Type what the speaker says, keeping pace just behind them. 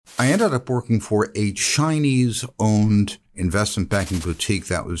I ended up working for a Chinese-owned investment banking boutique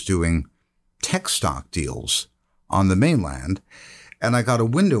that was doing tech stock deals on the mainland, and I got a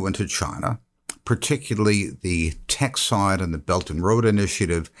window into China, particularly the tech side and the Belt and Road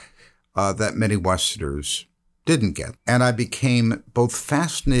Initiative that many Westerners didn't get. And I became both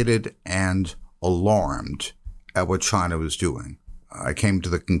fascinated and alarmed at what China was doing. I came to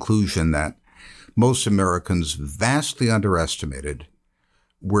the conclusion that most Americans vastly underestimated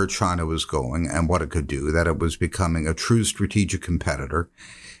where China was going and what it could do, that it was becoming a true strategic competitor,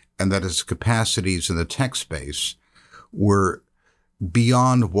 and that its capacities in the tech space were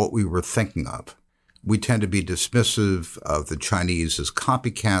beyond what we were thinking of. We tend to be dismissive of the Chinese as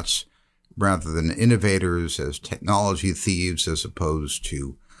copycats rather than innovators, as technology thieves, as opposed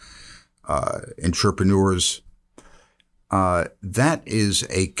to entrepreneurs. That is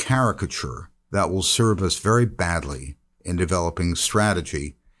a caricature that will serve us very badly in developing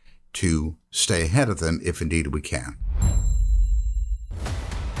strategy to stay ahead of them, if indeed we can.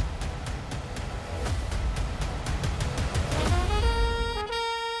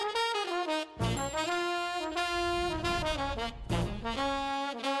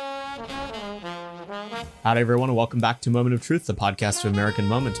 Howdy, everyone, and welcome back to Moment of Truth, the podcast of American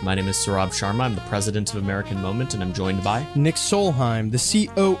Moment. My name is Saurabh Sharma. I'm the president of American Moment, and I'm joined by Nick Solheim, the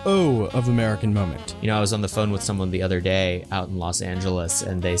COO of American Moment. You know, I was on the phone with someone the other day out in Los Angeles,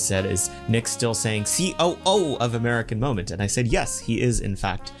 and they said, is Nick still saying COO of American Moment? And I said, yes, he is, in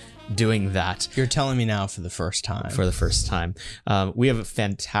fact, doing that. You're telling me now for the first time. For the first time. We have a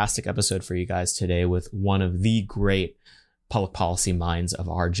fantastic episode for you guys today with one of the great public policy minds of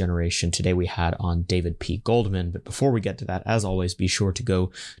our generation. Today we had on David P. Goldman. But before we get to that, as always, be sure to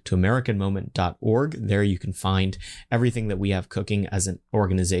go to AmericanMoment.org. There you can find everything that we have cooking as an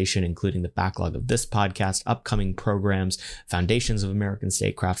organization, including the backlog of this podcast, upcoming programs, Foundations of American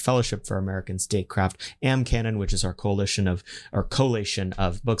Statecraft, Fellowship for American Statecraft, AmCanon, which is our collation of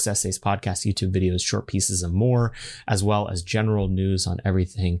books, essays, podcasts, YouTube videos, short pieces, and more, as well as general news on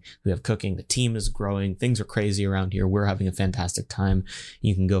everything we have cooking. The team is growing. Things are crazy around here. We're having a fantastic time.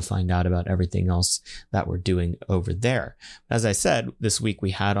 You can go find out about everything else that we're doing over there. As I said, this week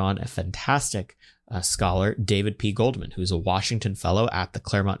we had on a fantastic scholar, David P. Goldman, who's a Washington Fellow at the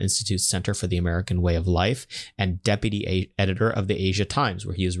Claremont Institute Center for the American Way of Life and deputy editor of the Asia Times,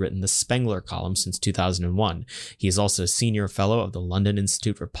 where he has written the Spengler column since 2001. He is also a senior fellow of the London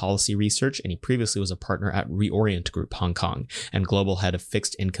Institute for Policy Research, and he previously was a partner at Reorient Group Hong Kong and global head of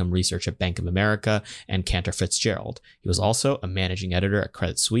fixed income research at Bank of America and Cantor Fitzgerald. He was also a managing editor at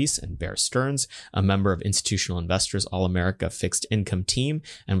Credit Suisse and Bear Stearns, a member of Institutional Investors All-America Fixed Income Team,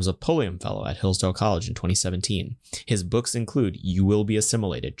 and was a Pulliam Fellow at Hillsdale College in 2017. His books include You Will Be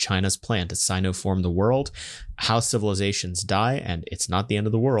Assimilated, China's Plan to Sinoform the World, How Civilizations Die, and It's Not the End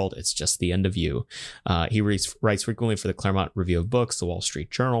of the World, It's Just the End of You. He writes frequently for the Claremont Review of Books, the Wall Street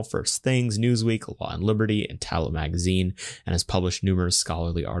Journal, First Things, Newsweek, Law and Liberty, and Tallow Magazine, and has published numerous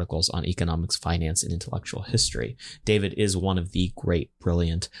scholarly articles on economics, finance, and intellectual history. David is one of the great,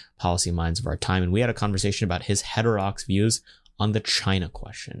 brilliant policy minds of our time, and we had a conversation about his heterodox views on the China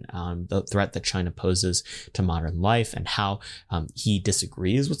question, the threat that China poses to modern life, and how he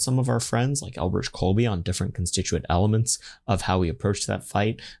disagrees with some of our friends like Elbridge Colby on different constituent elements of how we approach that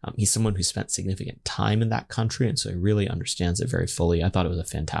fight. He's someone who spent significant time in that country, and so he really understands it very fully. I thought it was a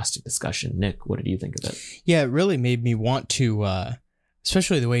fantastic discussion. Nick, what did you think of it? Yeah, it really made me want to,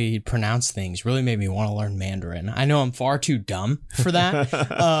 especially the way he pronounced things, really made me want to learn Mandarin. I know I'm far too dumb for that,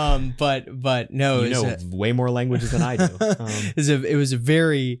 but no. You know way more languages than I do. It was a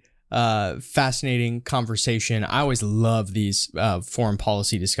very fascinating conversation. I always love these foreign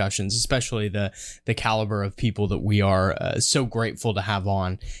policy discussions, especially the caliber of people that we are so grateful to have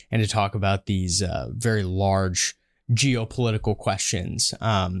on and to talk about these very large geopolitical questions.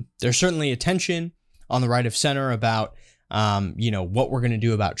 There's certainly a tension on the right of center about what we're going to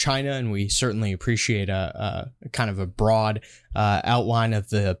do about China. And we certainly appreciate a kind of a broad outline of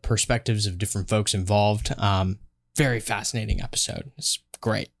the perspectives of different folks involved. Very fascinating episode. It's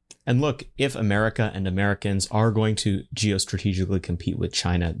great. And look, if America and Americans are going to geostrategically compete with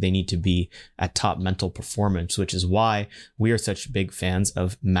China, they need to be at top mental performance, which is why we are such big fans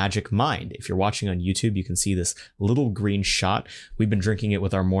of Magic Mind. If you're watching on YouTube, you can see this little green shot. We've been drinking it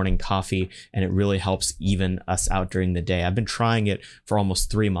with our morning coffee, and it really helps even us out during the day. I've been trying it for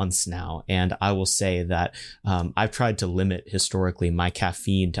almost 3 months now, and I will say that I've tried to limit historically my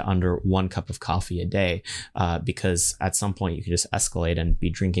caffeine to under 1 cup of coffee a day because at some point you can just escalate and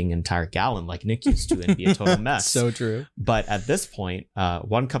be drinking drinking an entire gallon like Nick used to and be a total mess. So true. But at this point,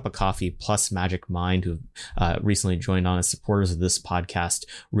 1 cup of coffee plus Magic Mind, who recently joined on as supporters of this podcast,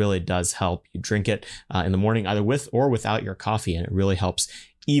 really does help. You drink it in the morning, either with or without your coffee, and it really helps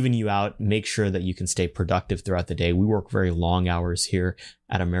even you out, make sure that you can stay productive throughout the day. We work very long hours here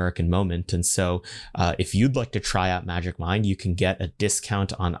at American Moment. And so if you'd like to try out Magic Mind, you can get a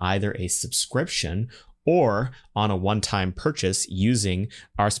discount on either a subscription or on a one-time purchase using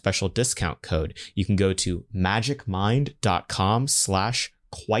our special discount code. You can go to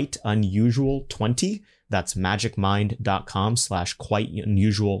magicmind.com/quiteunusual20. That's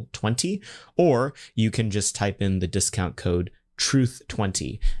magicmind.com/quiteunusual20. Or you can just type in the discount code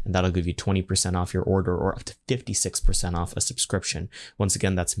Truth20, and that'll give you 20% off your order or up to 56% off a subscription. Once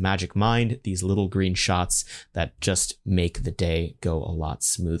again, that's Magic Mind, these little green shots that just make the day go a lot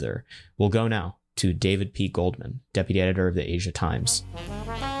smoother. We'll go now to David P. Goldman, Deputy Editor of the Asia Times.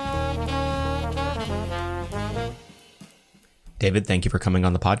 David, thank you for coming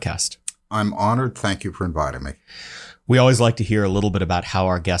on the podcast. I'm honored. Thank you for inviting me. We always like to hear a little bit about how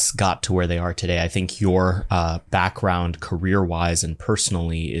our guests got to where they are today. I think your background career-wise and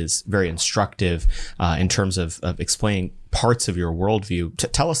personally is very instructive in terms of explaining parts of your worldview.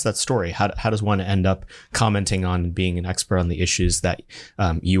 Tell us that story. How does one end up commenting on being an expert on the issues that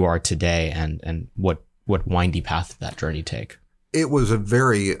you are today, and what windy path did that journey take? It was a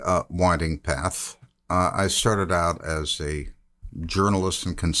very winding path. I started out as a journalist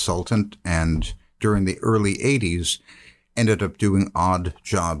and consultant, and during the early 80s, ended up doing odd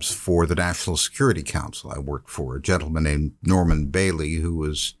jobs for the National Security Council. I worked for a gentleman named Norman Bailey, who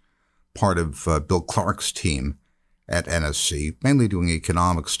was part of Bill Clark's team at NSC, mainly doing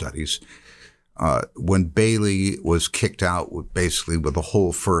economic studies. When Bailey was kicked out basically with the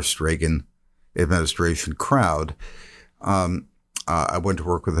whole first Reagan administration crowd, I went to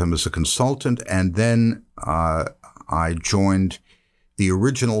work with him as a consultant, and then I joined the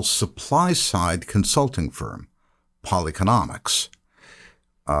original supply-side consulting firm, Polyconomics.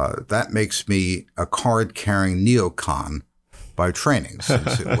 That makes me a card-carrying neocon by training,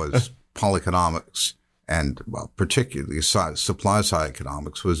 since it was Polyconomics, and, well, particularly supply-side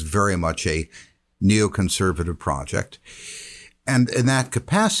economics was very much a neoconservative project. And in that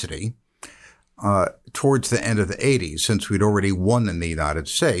capacity, towards the end of the 80s, since we'd already won in the United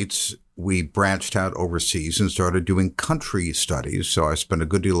States, we branched out overseas and started doing country studies. So I spent a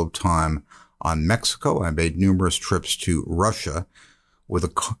good deal of time on Mexico. I made numerous trips to Russia with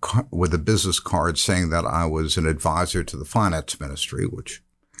a business card saying that I was an advisor to the finance ministry, which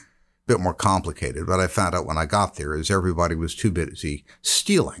a bit more complicated. But I found out when I got there is everybody was too busy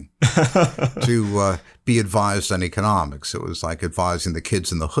stealing to be advised on economics. It was like advising the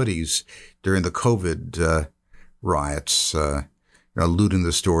kids in the hoodies during the COVID riots, looting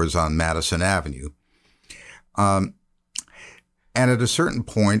the stores on Madison Avenue. And at a certain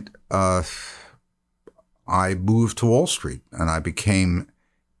point, I moved to Wall Street, and I became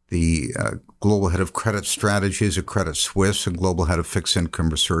the global head of credit strategies at Credit Suisse and global head of fixed income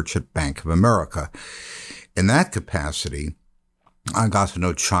research at Bank of America. In that capacity, I got to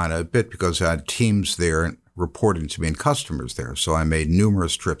know China a bit because I had teams there reporting to me and customers there. So I made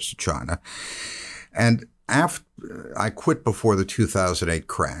numerous trips to China. And after I quit before the 2008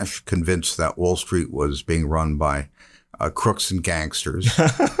 crash, convinced that Wall Street was being run by crooks and gangsters,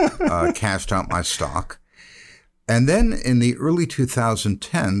 cashed out my stock. And then in the early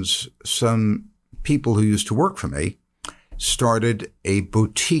 2010s, some people who used to work for me started a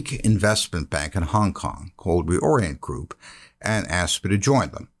boutique investment bank in Hong Kong called Reorient Group and asked me to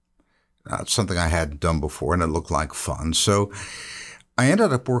join them. It's something I hadn't done before, and it looked like fun. So I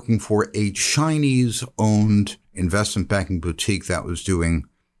ended up working for a Chinese-owned investment banking boutique that was doing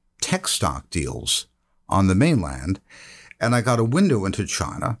tech stock deals on the mainland, and I got a window into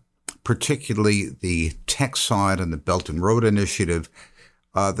China, particularly the tech side and the Belt and Road Initiative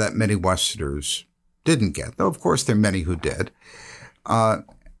that many Westerners didn't get, though of course there are many who did. And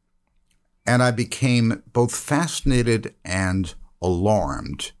I became both fascinated and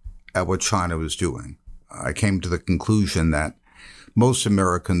alarmed at what China was doing. I came to the conclusion that most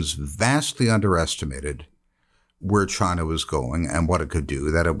Americans vastly underestimated where China was going and what it could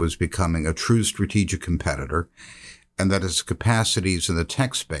do, that it was becoming a true strategic competitor, and that its capacities in the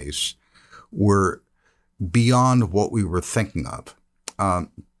tech space were beyond what we were thinking of.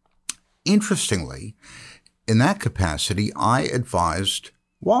 Interestingly, in that capacity, I advised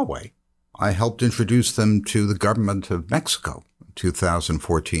Huawei. I helped introduce them to the government of Mexico in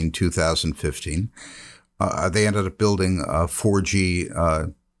 2014, 2015. They ended up building a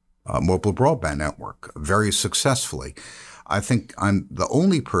 4G mobile broadband network very successfully. I think I'm the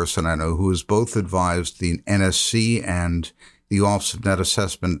only person I know who has both advised the NSC and the Office of Net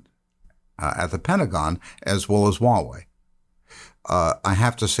Assessment at the Pentagon, as well as Huawei. I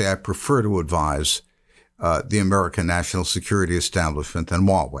have to say I prefer to advise the American National Security Establishment than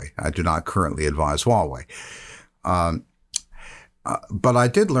Huawei. I do not currently advise Huawei. But I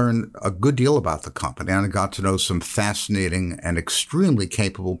did learn a good deal about the company, and I got to know some fascinating and extremely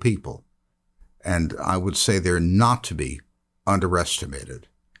capable people. And I would say they're not to be underestimated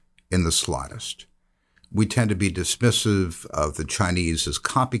in the slightest. We tend to be dismissive of the Chinese as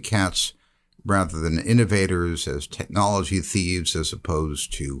copycats rather than innovators, as technology thieves, as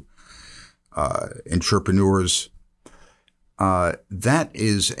opposed to entrepreneurs. That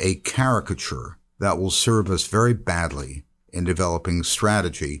is a caricature that will serve us very badly in developing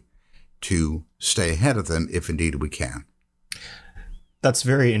strategy to stay ahead of them, if indeed we can. That's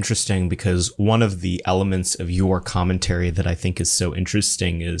very interesting, because one of the elements of your commentary that I think is so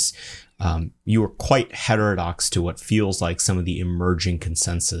interesting is you are quite heterodox to what feels like some of the emerging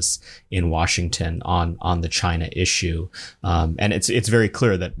consensus in Washington on the China issue. And it's very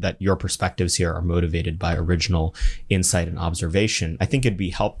clear that your perspectives here are motivated by original insight and observation. I think it'd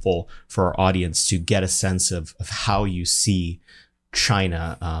be helpful for our audience to get a sense of how you see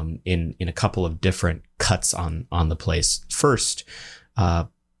China in a couple of different cuts on the place. First,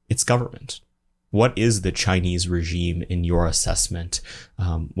 its government. What is the Chinese regime in your assessment?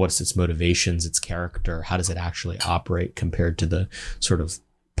 What's its motivations, its character? How does it actually operate compared to the sort of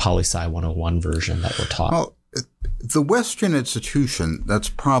poli-sci 101 version that we're taught? Well, the Western institution that's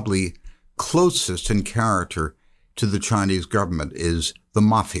probably closest in character to the Chinese government is the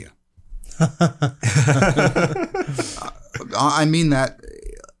mafia. I mean that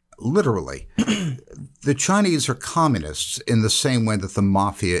literally. The Chinese are communists in the same way that the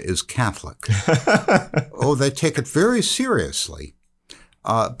mafia is Catholic. Oh, they take it very seriously,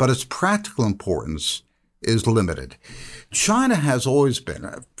 but its practical importance is limited. China has always been,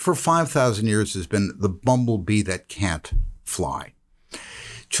 for 5,000 years, has been the bumblebee that can't fly.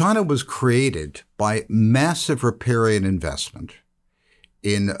 China was created by massive riparian investment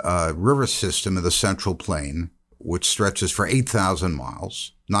in a river system in the Central Plain, which stretches for 8,000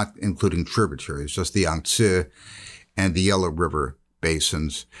 miles, not including tributaries, just the Yangtze and the Yellow River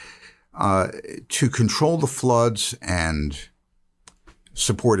basins, to control the floods and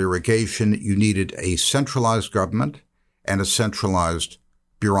support irrigation. You needed a centralized government and a centralized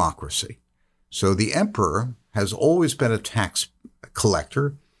bureaucracy. So the emperor has always been a tax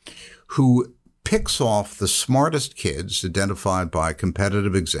collector who picks off the smartest kids identified by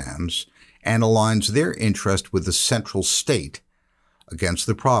competitive exams and aligns their interest with the central state against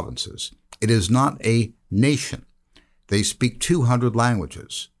the provinces. It is not a nation. They speak 200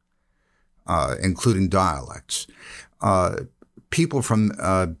 languages, including dialects. People from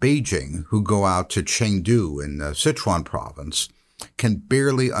Beijing who go out to Chengdu in Sichuan province can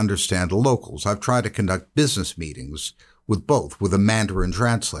barely understand the locals. I've tried to conduct business meetings with both, with a Mandarin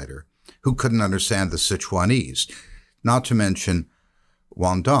translator who couldn't understand the Sichuanese, not to mention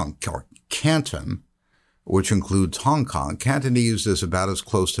Guangdong, or Canton, which includes Hong Kong. Cantonese is about as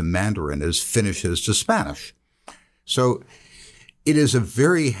close to Mandarin as Finnish is to Spanish. So it is a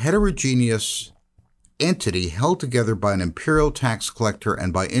very heterogeneous entity held together by an imperial tax collector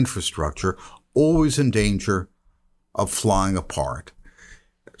and by infrastructure, always in danger of flying apart.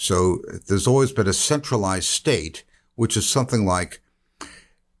 So there's always been a centralized state, which is something like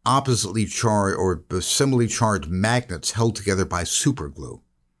oppositely charged or similarly charged magnets held together by superglue.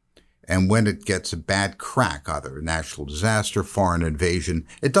 And when it gets a bad crack, either a natural disaster, foreign invasion,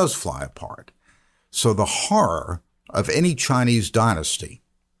 it does fly apart. So the horror of any Chinese dynasty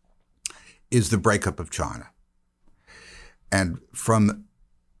is the breakup of China. And from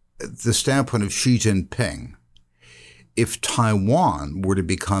the standpoint of Xi Jinping, if Taiwan were to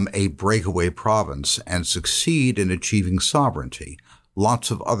become a breakaway province and succeed in achieving sovereignty, lots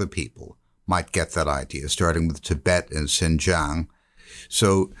of other people might get that idea, starting with Tibet and Xinjiang.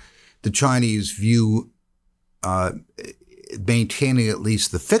 So the Chinese view maintaining at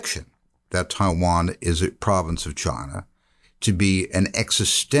least the fiction that Taiwan is a province of China to be an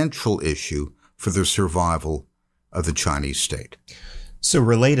existential issue for the survival of the Chinese state. So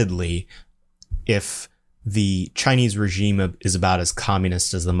relatedly, if the Chinese regime is about as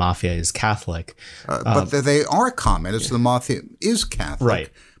communist as the mafia is Catholic. But they are communist. The mafia is Catholic. Right.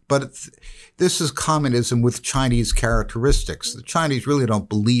 But this is communism with Chinese characteristics. The Chinese really don't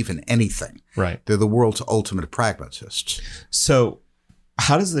believe in anything. Right. They're the world's ultimate pragmatists. So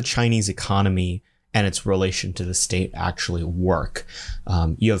how does the Chinese economy and its relation to the state actually work.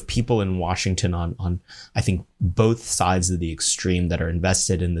 You have people in Washington on I think both sides of the extreme that are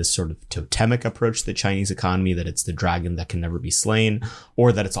invested in this sort of totemic approach to the Chinese economy, that it's the dragon that can never be slain,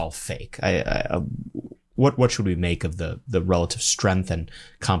 or that it's all fake. What should we make of the relative strength and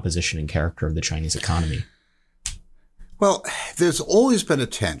composition and character of the Chinese economy? Well, there's always been a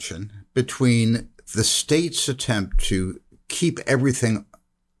tension between the state's attempt to keep everything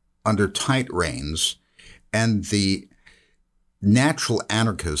under tight reins and the natural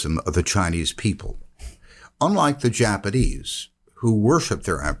anarchism of the Chinese people. Unlike the Japanese, who worship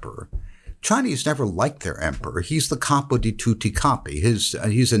their emperor, Chinese never liked their emperor. He's the capo di tutti capi. He's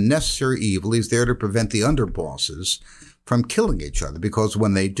a necessary evil. He's there to prevent the underbosses from killing each other, because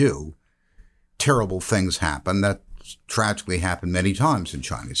when they do, terrible things happen that tragically happened many times in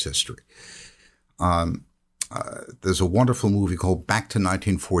Chinese history. There's a wonderful movie called Back to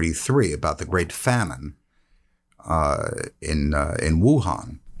 1943 about the Great Famine in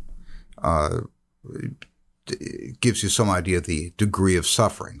Wuhan. It gives you some idea of the degree of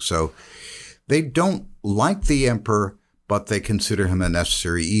suffering. So they don't like the emperor, but they consider him a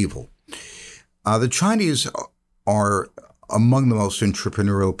necessary evil. The Chinese are among the most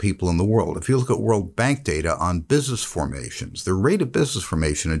entrepreneurial people in the world. If you look at World Bank data on business formations, the rate of business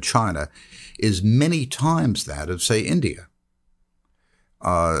formation in China is many times that of, say, India.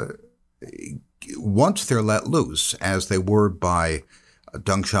 Once they're let loose, as they were by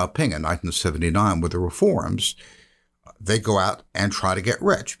Deng Xiaoping in 1979 with the reforms, they go out and try to get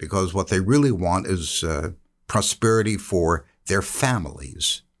rich, because what they really want is prosperity for their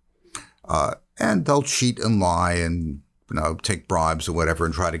families. And they'll cheat and lie and take bribes or whatever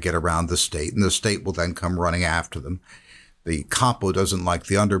and try to get around the state, and the state will then come running after them. The capo doesn't like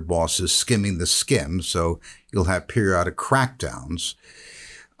the underbosses skimming the skim, so you'll have periodic crackdowns.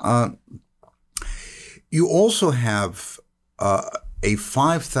 You also have a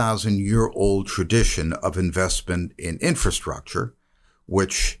 5,000-year-old tradition of investment in infrastructure,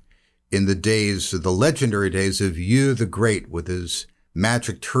 which in the legendary days of Yu the Great with his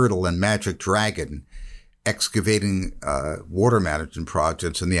magic turtle and magic dragon, excavating water management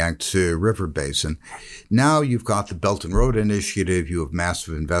projects in the Yangtze River Basin. Now you've got the Belt and Road Initiative. You have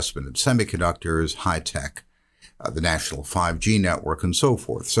massive investment in semiconductors, high tech, the national 5G network, and so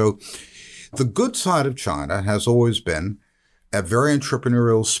forth. So the good side of China has always been a very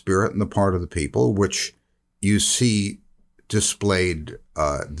entrepreneurial spirit on the part of the people, which you see displayed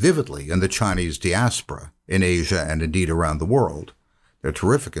vividly in the Chinese diaspora in Asia and indeed around the world. They're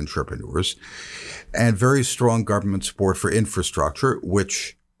terrific entrepreneurs, and very strong government support for infrastructure,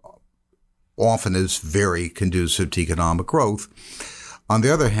 which often is very conducive to economic growth. On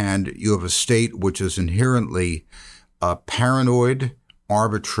the other hand, you have a state which is inherently paranoid,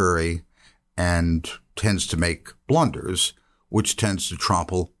 arbitrary, and tends to make blunders, which tends to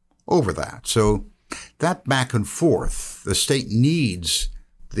trample over that. So that back and forth, the state needs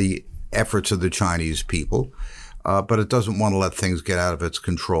the efforts of the Chinese people, but it doesn't want to let things get out of its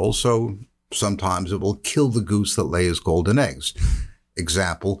control. So sometimes it will kill the goose that lays golden eggs.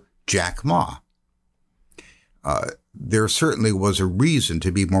 Example, Jack Ma. There certainly was a reason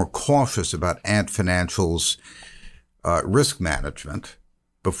to be more cautious about Ant Financial's risk management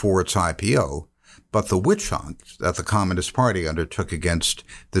before its IPO, but the witch hunt that the Communist Party undertook against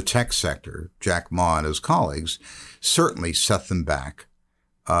the tech sector, Jack Ma and his colleagues, certainly set them back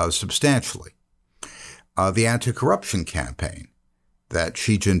substantially. The anti-corruption campaign that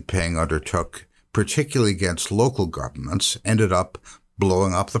Xi Jinping undertook, particularly against local governments, ended up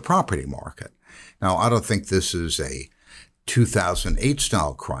blowing up the property market. Now, I don't think this is a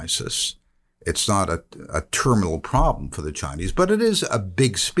 2008-style crisis. It's not a terminal problem for the Chinese, but it is a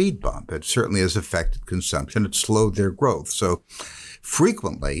big speed bump. It certainly has affected consumption. It slowed their growth. So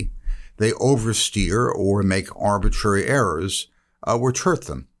frequently, they oversteer or make arbitrary errors which hurt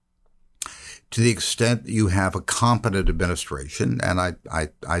them. To the extent that you have a competent administration, and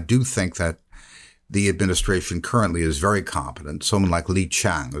I do think that the administration currently is very competent. Someone like Li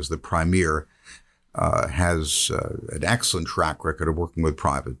Qiang, as the premier, has an excellent track record of working with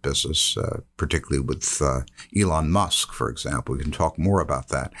private business, particularly with Elon Musk, for example. We can talk more about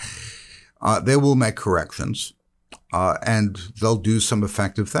that. They will make corrections, and they'll do some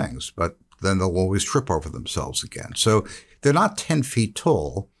effective things, but then they'll always trip over themselves again. So they're not 10 feet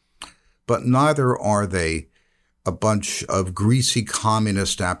tall, but neither are they a bunch of greasy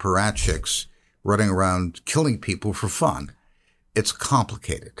communist apparatchiks running around killing people for fun. It's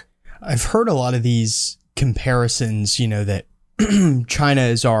complicated. I've heard a lot of these comparisons, that China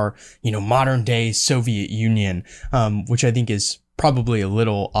is our, modern day Soviet Union, which I think is probably a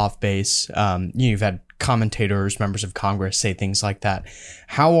little off base. You've had commentators, members of Congress say things like that.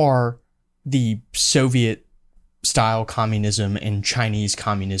 How are the Soviet-style communism and Chinese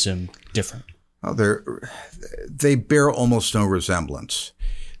communism different? Well, they bear almost no resemblance.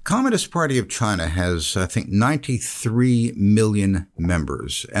 Communist Party of China has, I think, 93 million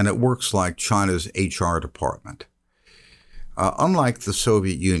members, and it works like China's HR department. Unlike the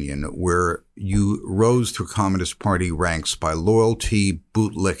Soviet Union, where you rose through Communist Party ranks by loyalty,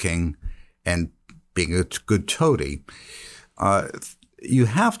 bootlicking, and being a good toady, you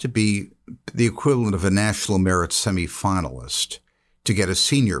have to be the equivalent of a national merit semifinalist to get a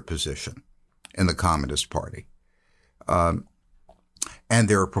senior position in the Communist Party. And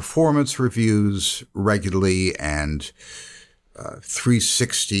there are performance reviews regularly and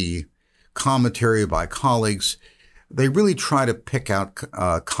 360 commentary by colleagues. They really try to pick out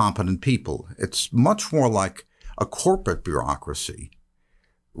competent people. It's much more like a corporate bureaucracy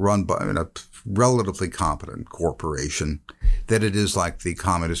run by a relatively competent corporation than it is like the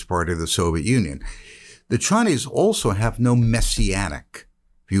Communist Party of the Soviet Union. The Chinese also have no messianic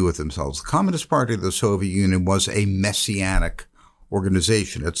view of themselves. The Communist Party of the Soviet Union was a messianic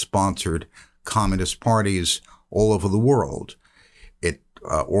organization. It sponsored communist parties all over the world. It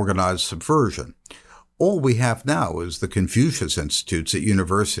organized subversion. All we have now is the Confucius Institutes at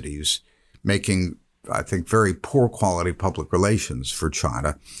universities making, I think, very poor quality public relations for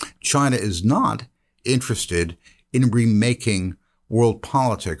China. China is not interested in remaking world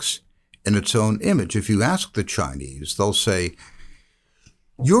politics in its own image. If you ask the Chinese, they'll say,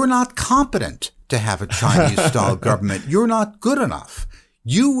 "You're not competent to have a Chinese-style government. You're not good enough.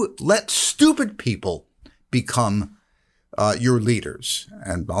 You let stupid people become your leaders."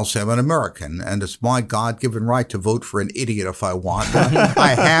 And I'll say I'm an American, and it's my God-given right to vote for an idiot if I want. I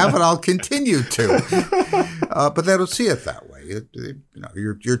have, and I'll continue to. But they don't see it that way.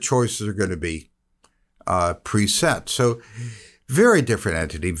 Your choices are going to be preset. So very different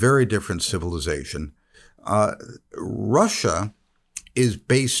entity, very different civilization. Russia is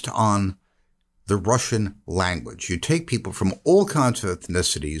based on the Russian language. You take people from all kinds of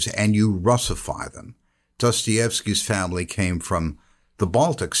ethnicities and you Russify them. Dostoevsky's family came from the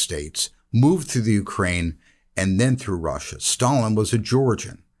Baltic states, moved through the Ukraine, and then through Russia. Stalin was a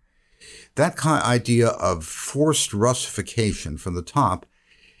Georgian. That kind of idea of forced Russification from the top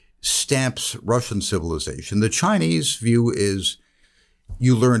stamps Russian civilization. The Chinese view is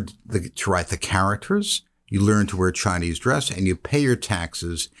you learn to write the characters, you learn to wear Chinese dress, and you pay your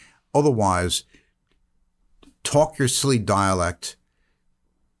taxes. Otherwise, talk your silly dialect,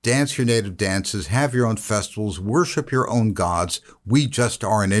 dance your native dances, have your own festivals, worship your own gods. We just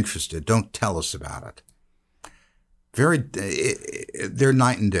aren't interested. Don't tell us about it. They're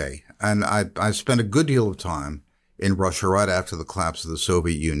night and day. And I spent a good deal of time in Russia right after the collapse of the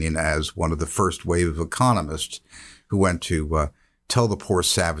Soviet Union as one of the first wave of economists who went to tell the poor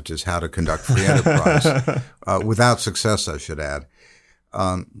savages how to conduct free enterprise, without success, I should add.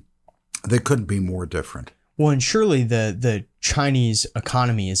 They couldn't be more different. Well, and surely the Chinese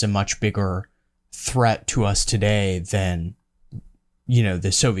economy is a much bigger threat to us today than,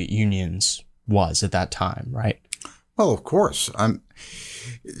 the Soviet Union's was at that time, right? Well, of course.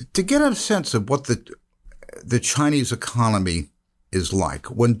 To get a sense of what the Chinese economy is like,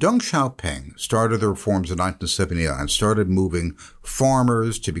 when Deng Xiaoping started the reforms in 1979, started moving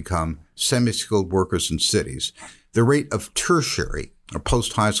farmers to become semi-skilled workers in cities, the rate of tertiary or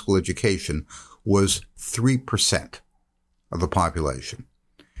post-high school education was 3% of the population.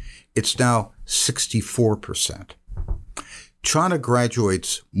 It's now 64%. China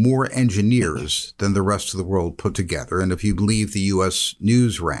graduates more engineers than the rest of the world put together. And if you believe the U.S.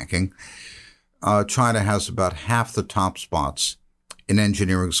 News ranking, China has about half the top spots in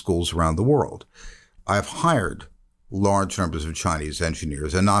engineering schools around the world. I've hired large numbers of Chinese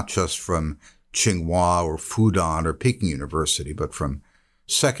engineers, and not just from Tsinghua or Fudan or Peking University, but from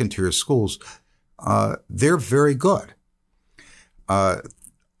second-tier schools. They're very good.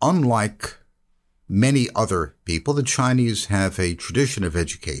 Unlike many other people, the Chinese have a tradition of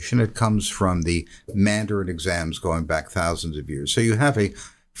education. It comes from the Mandarin exams going back thousands of years. So you have a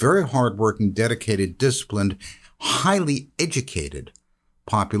very hardworking, dedicated, disciplined, highly educated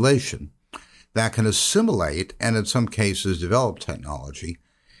population that can assimilate and in some cases develop technology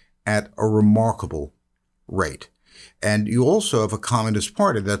at a remarkable rate. And you also have a Communist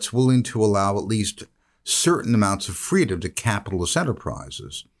Party that's willing to allow at least certain amounts of freedom to capitalist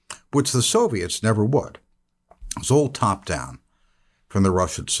enterprises, which the Soviets never would. It's all top-down from the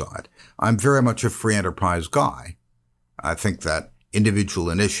Russian side. I'm very much a free enterprise guy. I think that individual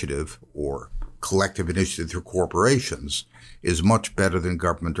initiative or collective initiative through corporations is much better than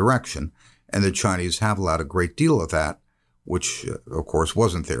government direction. And the Chinese have allowed a great deal of that, which, of course,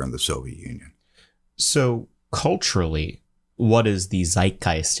 wasn't there in the Soviet Union. So culturally, what is the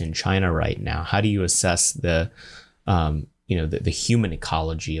zeitgeist in China right now? How do you assess the human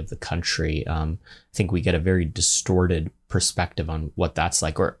ecology of the country? I think we get a very distorted perspective on what that's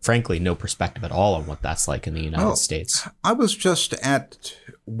like, or frankly, no perspective at all on what that's like in the United States. I was just at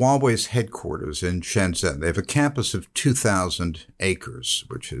Huawei's headquarters in Shenzhen. They have a campus of 2,000 acres,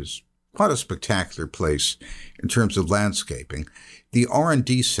 which is quite a spectacular place in terms of landscaping. The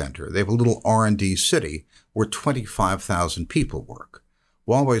R&D center, they have a little R&D city where 25,000 people work.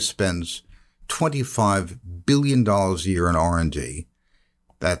 Huawei spends $25 billion a year in R&D.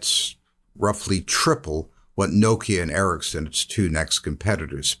 That's roughly triple what Nokia and Ericsson, its two next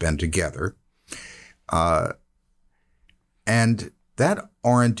competitors, spend together. And that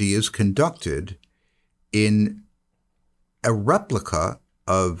R&D is conducted in a replica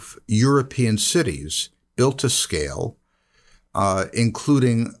of European cities built to scale,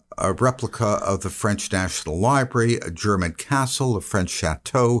 including a replica of the French National Library, a German castle, a French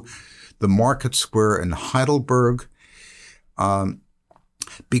chateau, the market square in Heidelberg,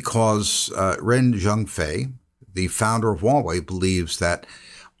 because Ren Zhengfei, the founder of Huawei, believes that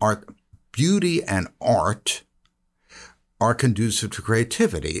beauty and art are conducive to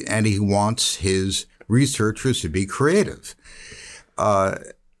creativity, and he wants his researchers to be creative.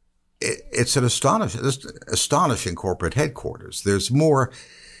 It's an astonishing corporate headquarters. There's more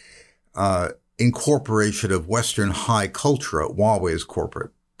incorporation of Western high culture at Huawei's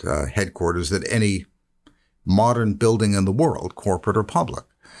corporate headquarters than any modern building in the world, corporate or public.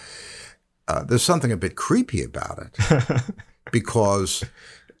 There's something a bit creepy about it because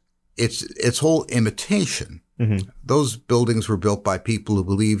it's whole imitation. Mm-hmm. Those buildings were built by people who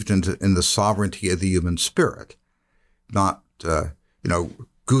believed in the sovereignty of the human spirit, not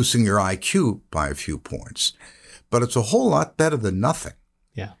goosing your IQ by a few points. But it's a whole lot better than nothing.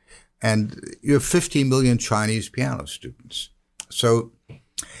 Yeah. And you have 15 million Chinese piano students. So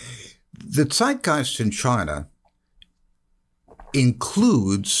the zeitgeist in China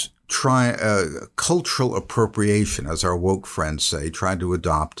includes cultural appropriation, as our woke friends say, trying to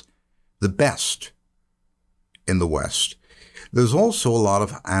adopt the best in the West. There's also a lot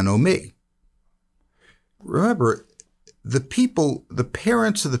of anomie. Remember, the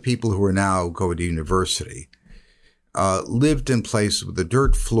parents of the people who are now going to university lived in places with a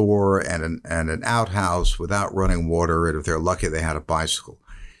dirt floor and an outhouse without running water, and if they're lucky, they had a bicycle.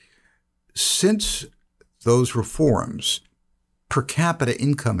 Since those reforms, per capita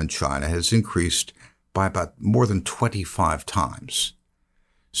income in China has increased by about more than 25 times.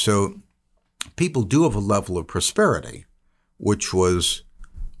 So people do have a level of prosperity, which was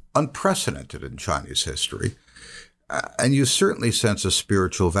unprecedented in Chinese history. And you certainly sense a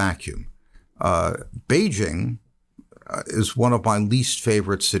spiritual vacuum. Beijing is one of my least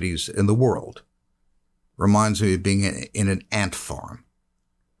favorite cities in the world. Reminds me of being in an ant farm.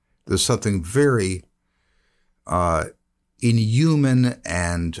 There's something very inhuman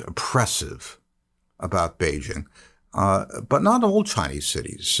and oppressive about Beijing. But not all Chinese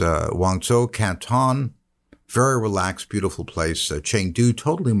cities. Guangzhou, Canton, very relaxed, beautiful place. Chengdu,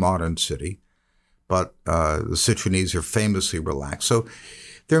 totally modern city. But the Sichuanese are famously relaxed. So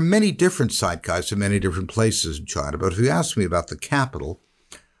there are many different zeitgeists in many different places in China. But if you ask me about the capital,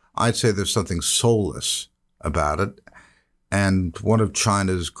 I'd say there's something soulless about it. And one of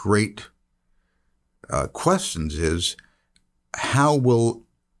China's great questions is, how will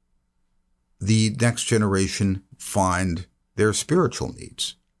the next generation find their spiritual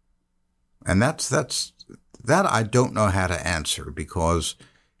needs? And that I don't know how to answer because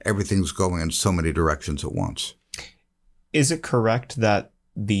everything's going in so many directions at once. Is it correct that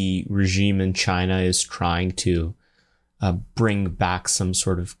the regime in China is trying to bring back some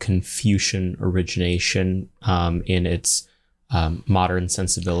sort of Confucian origination in its modern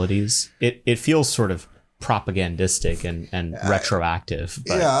sensibilities? It feels sort of propagandistic and retroactive.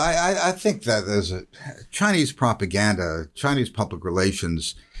 But. Yeah, I think that there's a Chinese propaganda, Chinese public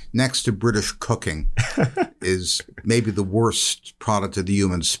relations, next to British cooking, is maybe the worst product of the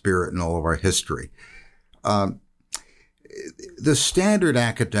human spirit in all of our history. The standard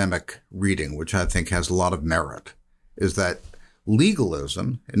academic reading, which I think has a lot of merit, is that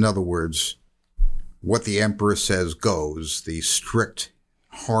legalism, in other words, what the emperor says goes, the strict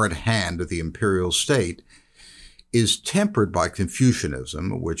hard hand of the imperial state, is tempered by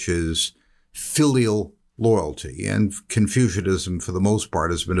Confucianism, which is filial loyalty. And Confucianism, for the most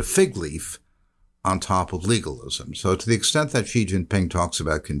part, has been a fig leaf on top of legalism. So to the extent that Xi Jinping talks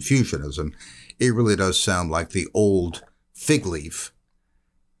about Confucianism, it really does sound like the old fig leaf,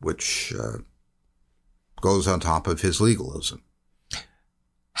 which goes on top of his legalism.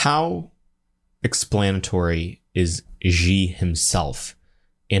 How explanatory is Xi himself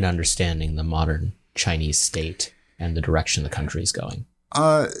in understanding the modern Chinese state and the direction the country is going?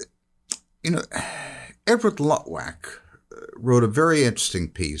 Everett Lutwack wrote a very interesting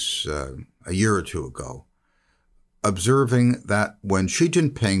piece a year or two ago, observing that when Xi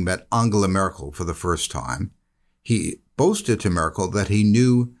Jinping met Angela Merkel for the first time, he boasted to Merkel that he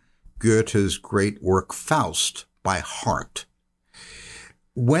knew Goethe's great work Faust by heart.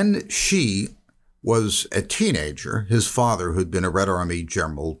 When Xi was a teenager, his father, who'd been a Red Army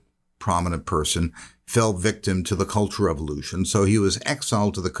general, prominent person, fell victim to the Cultural Revolution, so he was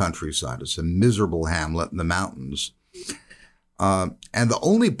exiled to the countryside. It's a miserable hamlet in the mountains. And the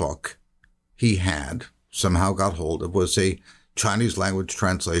only book he had, somehow got hold of, was a Chinese language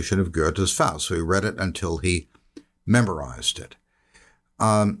translation of Goethe's Faust. So he read it until he memorized it.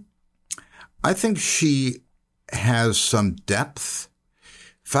 I think Xi has some depth.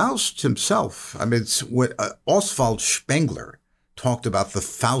 Faust himself, Oswald Spengler talked about the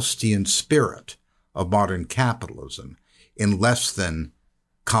Faustian spirit of modern capitalism in less than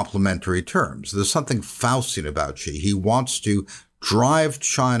complimentary terms. There's something Faustian about Xi. He wants to drive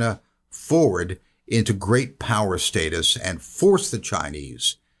China forward into great power status and force the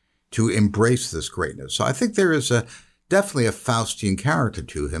Chinese to embrace this greatness. So I think there is definitely a Faustian character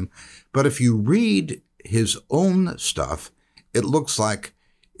to him. But if you read his own stuff, it looks like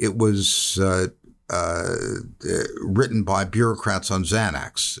it was written by bureaucrats on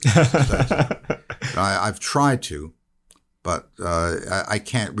Xanax. I've tried to, but I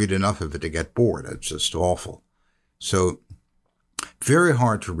can't read enough of it to get bored. It's just awful. So very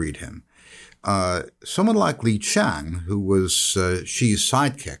hard to read him. Someone like Li Chang, who was Xi's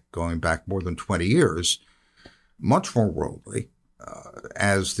sidekick going back more than 20 years, much more worldly.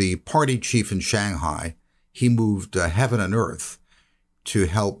 As the party chief in Shanghai, he moved heaven and earth to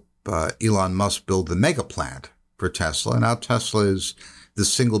help Elon Musk build the mega plant for Tesla. Now Tesla is the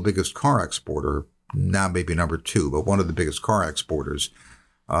single biggest car exporter, now maybe number 2, but one of the biggest car exporters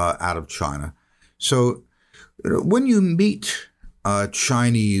out of China. So when you meet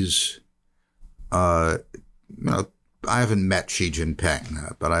Chinese, I haven't met Xi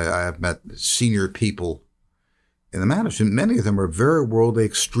Jinping, but I have met senior people in the management. Many of them are very worldly,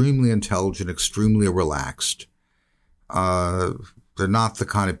 extremely intelligent, extremely relaxed. They're not the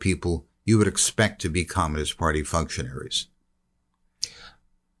kind of people you would expect to be Communist Party functionaries.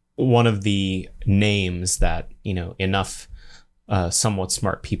 One of the names that, enough somewhat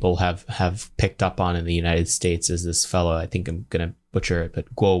smart people have picked up on in the United States is this fellow, I think I'm going to butcher it,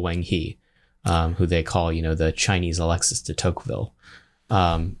 but Guo Wenghe, who they call, the Chinese Alexis de Tocqueville.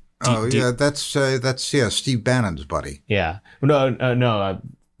 That's Steve Bannon's buddy. Yeah. No,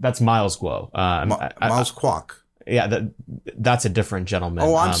 that's Miles Guo. Miles Kwok. Yeah, that's a different gentleman.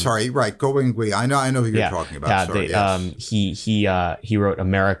 Oh, I'm sorry. Right, Going Wei. I know who you're talking about. Yeah, sorry, yes. He wrote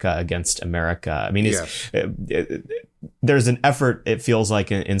America Against America. I mean, there's an effort, it feels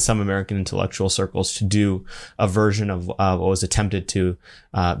like, in some American intellectual circles to do a version of what was attempted to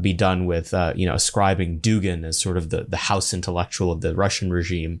be done with, ascribing Dugin as sort of the house intellectual of the Russian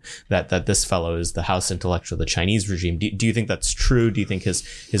regime, that this fellow is the house intellectual of the Chinese regime. Do you think that's true? Do you think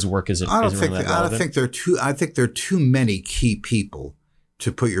his work isn't really relevant? I don't think I think there are too many key people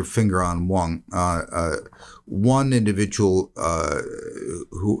to put your finger on one. One individual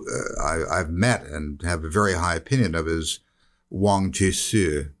who I've met and have a very high opinion of is Wang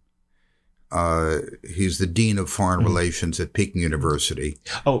Jisoo. He's the Dean of Foreign Relations at Peking University.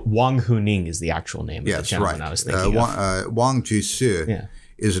 Oh, Wang Huning is the actual name of the gentleman I was thinking of. Wang Jisoo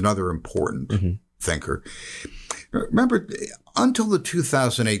is another important thinker. Remember, until the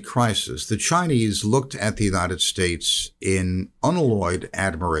 2008 crisis, the Chinese looked at the United States in unalloyed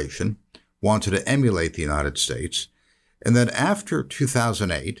admiration, wanted to emulate the United States. And then after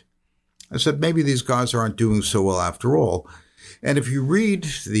 2008, I said, maybe these guys aren't doing so well after all. And if you read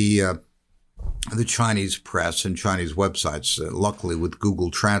the Chinese press and Chinese websites, luckily with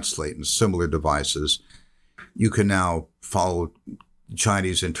Google Translate and similar devices, you can now follow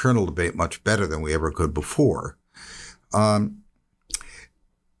Chinese internal debate much better than we ever could before.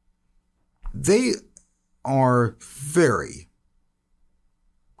 They are very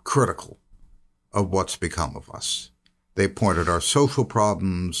critical of what's become of us. They point at our social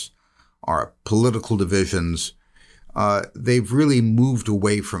problems, our political divisions. They've really moved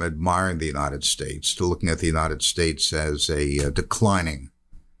away from admiring the United States to looking at the United States as a declining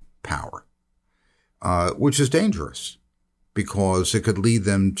power. which is dangerous because it could lead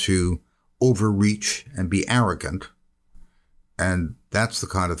them to overreach and be arrogant. And that's the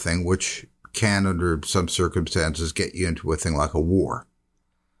kind of thing which can, under some circumstances, get you into a thing like a war.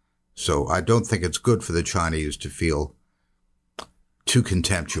 So I don't think it's good for the Chinese to feel too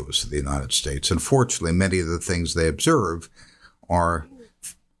contemptuous of the United States. Unfortunately, many of the things they observe are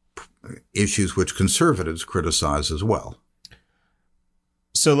issues which conservatives criticize as well.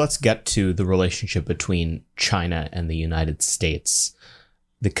 So let's get to the relationship between China and the United States.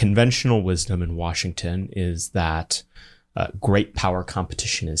 The conventional wisdom in Washington is that great power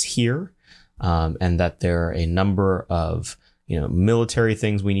competition is here, and that there are a number of military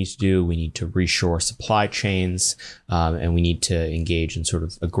things we need to do. We need to reshore supply chains, and we need to engage in sort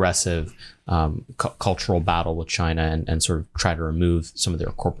of aggressive cultural battle with China and sort of try to remove some of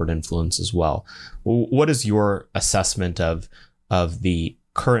their corporate influence as well. What is your assessment of the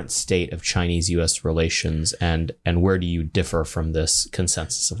current state of Chinese-U.S. relations, and where do you differ from this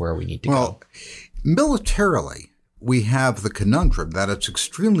consensus of where we need to go? Well, militarily, we have the conundrum that it's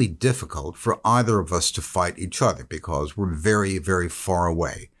extremely difficult for either of us to fight each other because we're very, very far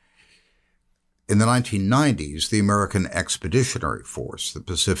away. In the 1990s, the American Expeditionary Force, the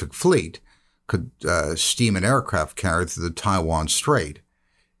Pacific Fleet, could steam an aircraft carrier through the Taiwan Strait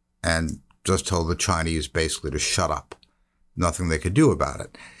and just tell the Chinese basically to shut up. Nothing they could do about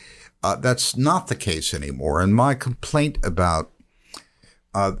it. That's not the case anymore. And my complaint about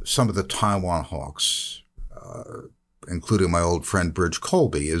some of the Taiwan hawks, including my old friend Bridge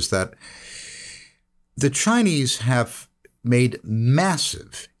Colby, is that the Chinese have made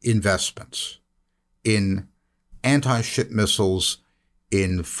massive investments in anti-ship missiles,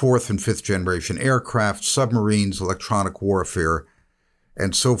 in fourth and fifth generation aircraft, submarines, electronic warfare,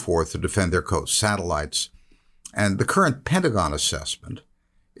 and so forth to defend their coast, satellites. And the current Pentagon assessment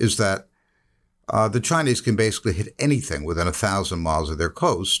is that the Chinese can basically hit anything within 1,000 miles of their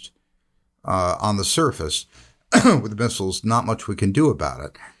coast on the surface with missiles. Not much we can do about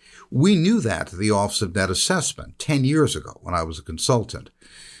it. We knew that at the Office of Net Assessment 10 years ago when I was a consultant.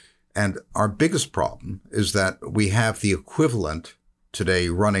 And our biggest problem is that we have the equivalent today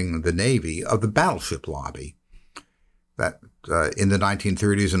running the Navy of the battleship lobby that in the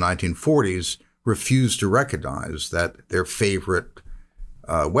 1930s and 1940s refused to recognize that their favorite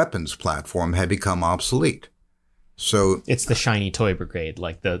weapons platform had become obsolete. So it's the shiny toy brigade,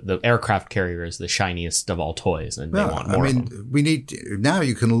 like the aircraft carrier is the shiniest of all toys, and they want more of them. We need now.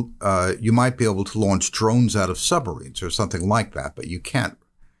 You might be able to launch drones out of submarines or something like that, but you can't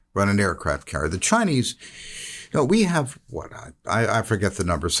run an aircraft carrier. The Chinese, we have what I forget the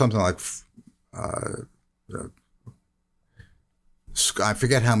number, something like. I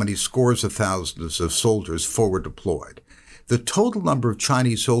forget how many scores of thousands of soldiers forward deployed. The total number of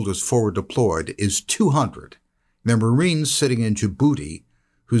Chinese soldiers forward deployed is 200. They're Marines sitting in Djibouti,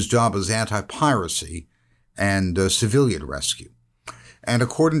 whose job is anti-piracy and civilian rescue. And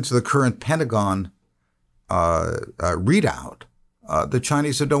according to the current Pentagon readout, the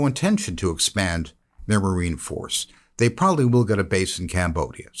Chinese have no intention to expand their Marine force. They probably will get a base in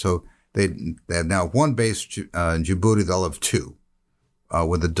Cambodia. So they have now one base in Djibouti. They'll have two.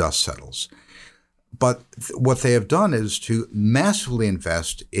 When the dust settles. But what they have done is to massively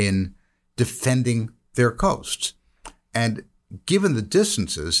invest in defending their coasts. And given the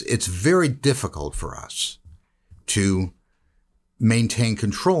distances, it's very difficult for us to maintain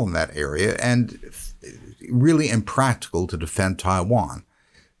control in that area and really impractical to defend Taiwan.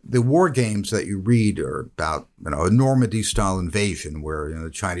 The war games that you read are about, a Normandy-style invasion where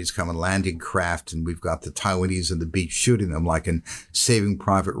the Chinese come in landing craft and we've got the Taiwanese on the beach shooting them like in Saving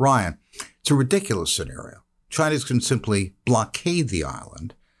Private Ryan. It's a ridiculous scenario. Chinese can simply blockade the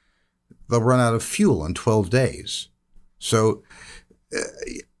island. They'll run out of fuel in 12 days. So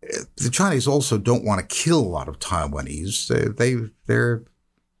the Chinese also don't want to kill a lot of Taiwanese. They're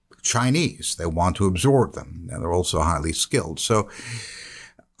Chinese. They want to absorb them, and they're also highly skilled. So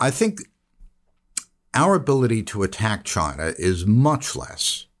I think our ability to attack China is much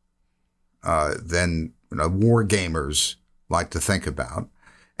less than war gamers like to think about.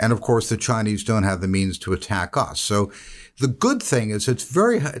 And of course, the Chinese don't have the means to attack us. So the good thing is it's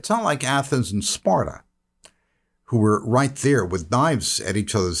not like Athens and Sparta, who were right there with knives at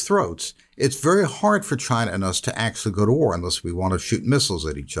each other's throats. It's very hard for China and us to actually go to war unless we want to shoot missiles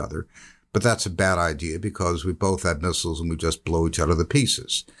at each other. But that's a bad idea because we both have missiles and we just blow each other to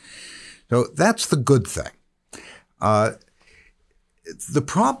pieces. So that's the good thing. The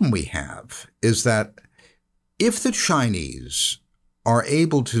problem we have is that if the Chinese are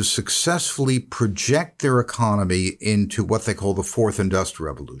able to successfully project their economy into what they call the fourth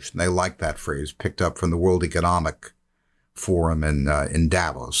industrial revolution. They like that phrase, picked up from the World Economic Forum in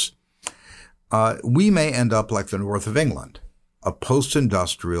Davos. We may end up like the north of England, a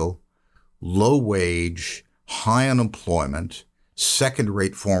post-industrial, low-wage, high unemployment,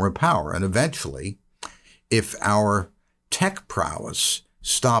 second-rate form of power. And eventually, if our tech prowess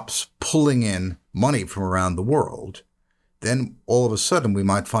stops pulling in money from around the world, then all of a sudden we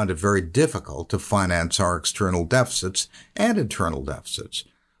might find it very difficult to finance our external deficits and internal deficits.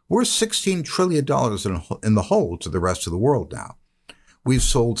 We're $16 trillion in the hole to the rest of the world now. We've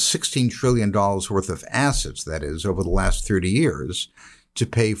sold $16 trillion worth of assets, that is, over the last 30 years, to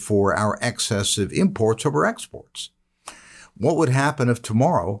pay for our excess of imports over exports. What would happen if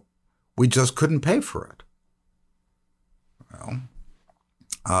tomorrow we just couldn't pay for it?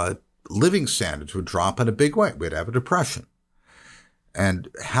 Well, living standards would drop in a big way. We'd have a depression. And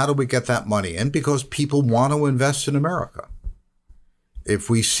how do we get that money in? Because people want to invest in America. If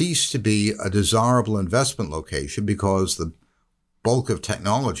we cease to be a desirable investment location because the bulk of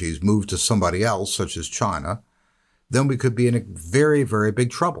technologies move to somebody else, such as China, then we could be in a very, very big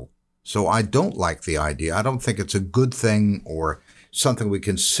trouble. So I don't like the idea. I don't think it's a good thing or something we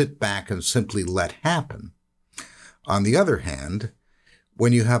can sit back and simply let happen. On the other hand,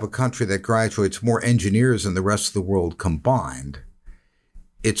 when you have a country that graduates more engineers than the rest of the world combined,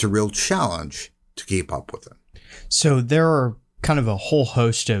 it's a real challenge to keep up with it. So there are kind of a whole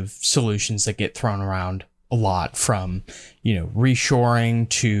host of solutions that get thrown around a lot, from, reshoring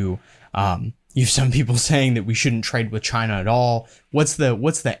to, you have some people saying that we shouldn't trade with China at all. What's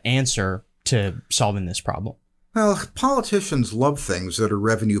the answer to solving this problem? Well, politicians love things that are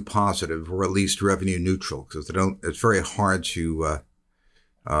revenue positive or at least revenue neutral, because it's very hard to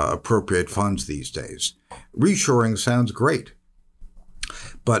appropriate funds these days. Reshoring sounds great.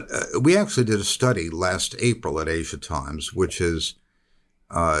 But we actually did a study last April at Asia Times, which has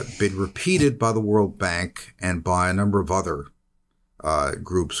been repeated by the World Bank and by a number of other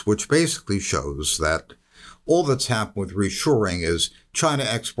groups, which basically shows that all that's happened with reshoring is China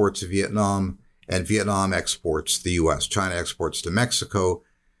exports to Vietnam and Vietnam exports to the U.S. China exports to Mexico.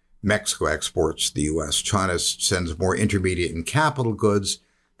 Mexico exports to the U.S. China sends more intermediate and capital goods.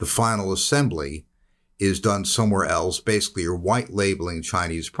 The final assembly is done somewhere else. Basically, you're white labeling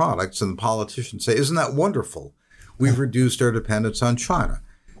Chinese products, and the politicians say, isn't that wonderful? We've reduced our dependence on China.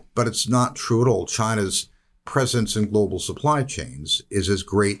 But it's not true at all. China's presence in global supply chains is as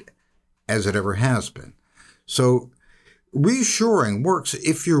great as it ever has been. So reshoring works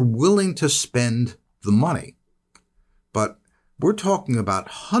if you're willing to spend the money. But we're talking about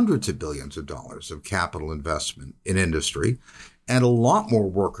hundreds of billions of dollars of capital investment in industry and a lot more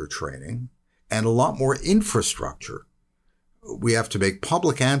worker training and a lot more infrastructure. We have to make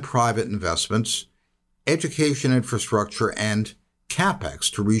public and private investments, education infrastructure, and CapEx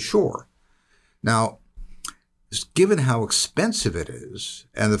to reshore. Now, given how expensive it is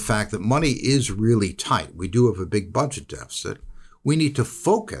and the fact that money is really tight, we do have a big budget deficit, we need to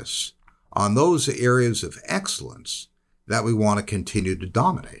focus on those areas of excellence that we want to continue to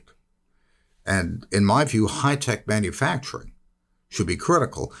dominate. And in my view, high-tech manufacturing should be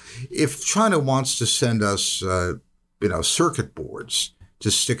critical. If China wants to send us, circuit boards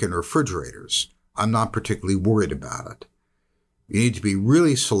to stick in refrigerators, I'm not particularly worried about it. You need to be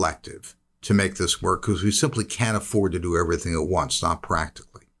really selective to make this work because we simply can't afford to do everything at once, not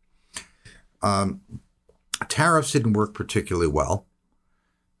practically. Tariffs didn't work particularly well.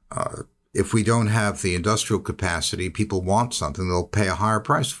 If we don't have the industrial capacity, people want something, they'll pay a higher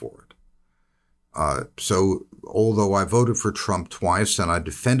price for it. So although I voted for Trump twice and I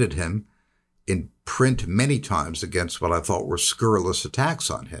defended him in print many times against what I thought were scurrilous attacks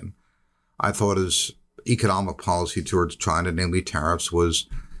on him, I thought his economic policy towards China, namely tariffs, was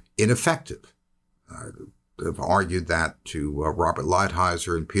ineffective. I've argued that to Robert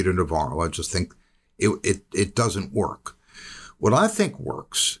Lighthizer and Peter Navarro. I just think it doesn't work. What I think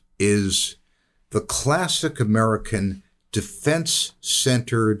works is the classic American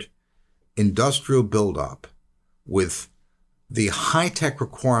defense-centered industrial buildup with the high-tech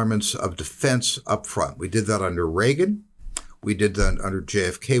requirements of defense up front. We did that under Reagan. We did that under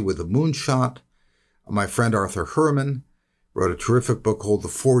JFK with the moonshot. My friend Arthur Herman wrote a terrific book called The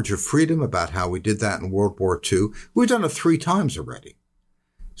Forge of Freedom about how we did that in World War II. We've done it 3 times already.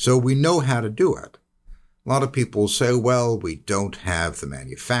 So we know how to do it. A lot of people say, well, we don't have the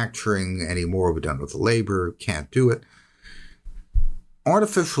manufacturing anymore. We're done with the labor, can't do it.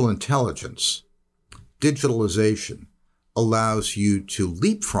 Artificial intelligence, digitalization, allows you to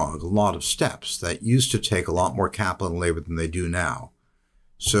leapfrog a lot of steps that used to take a lot more capital and labor than they do now.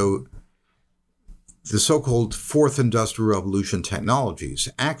 So the so-called fourth industrial revolution technologies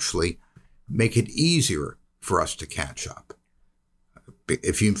actually make it easier for us to catch up.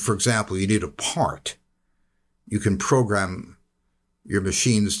 If you, for example, you need a part, you can program your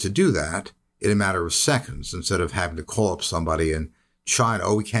machines to do that in a matter of seconds instead of having to call up somebody in China.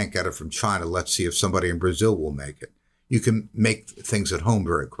 Oh, we can't get it from China. Let's see if somebody in Brazil will make it. You can make things at home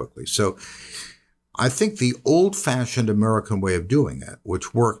very quickly. So I think the old-fashioned American way of doing it,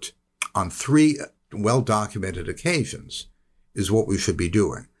 which worked on 3 well-documented occasions, is what we should be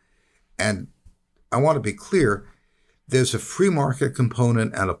doing. And I want to be clear, there's a free market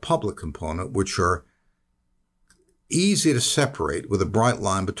component and a public component, which are easy to separate with a bright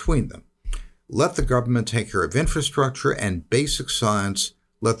line between them. Let the government take care of infrastructure and basic science.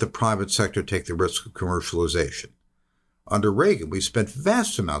 Let the private sector take the risk of commercialization. Under Reagan, we spent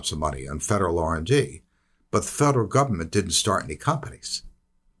vast amounts of money on federal R&D, but the federal government didn't start any companies.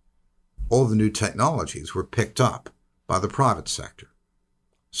 All the new technologies were picked up by the private sector.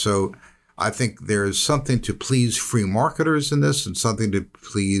 So I think there's something to please free marketers in this and something to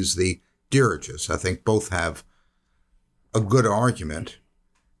please the dirigists. I think both have a good argument,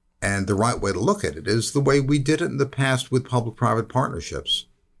 and the right way to look at it is the way we did it in the past with public-private partnerships.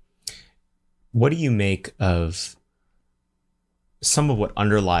 What do you make of some of what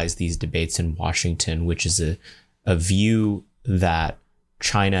underlies these debates in Washington, which is a view that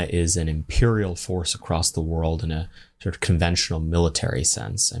China is an imperial force across the world in a sort of conventional military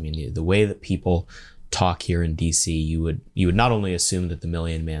sense? I mean, the way that people talk here in DC, you would not only assume that the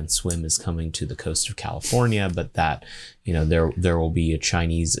Million Man Swim is coming to the coast of California, but that, you know, there will be a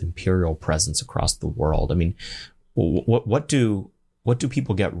Chinese imperial presence across the world. I mean, what do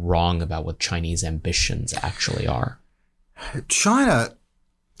people get wrong about what Chinese ambitions actually are? China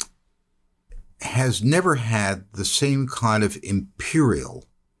has never had the same kind of imperial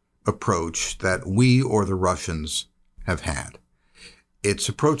approach that we or the Russians have had. Its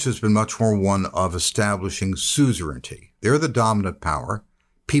approach has been much more one of establishing suzerainty. They're the dominant power.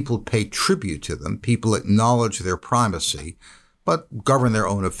 People pay tribute to them. People acknowledge their primacy, but govern their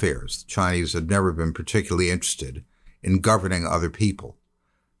own affairs. The Chinese have never been particularly interested in governing other people.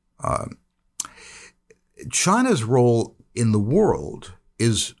 China's role in the world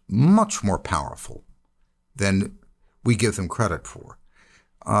is much more powerful than we give them credit for.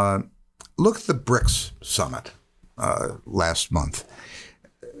 Look at the BRICS summit last month.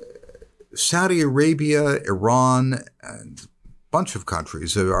 Saudi Arabia, Iran, and a bunch of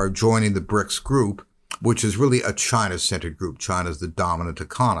countries are joining the BRICS group, which is really a China-centered group. China's the dominant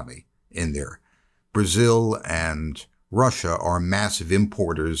economy in there. Brazil and Russia are massive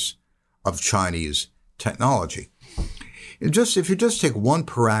importers of Chinese technology. If you just take one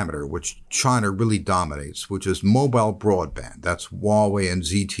parameter, which China really dominates, which is mobile broadband, that's Huawei and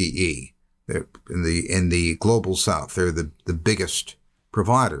ZTE. They're in the global south, they're the biggest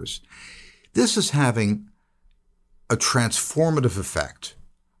providers. This is having a transformative effect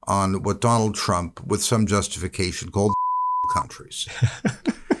on what Donald Trump, with some justification, called countries.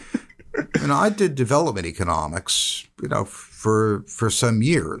 And I did development economics, for some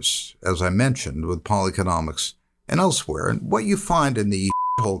years, as I mentioned, with Polyconomics and elsewhere. And what you find in the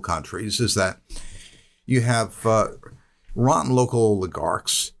whole countries is that you have rotten local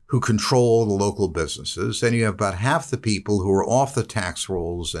oligarchs who control the local businesses, and you have about half the people who are off the tax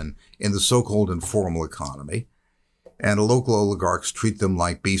rolls and in the so-called informal economy. And the local oligarchs treat them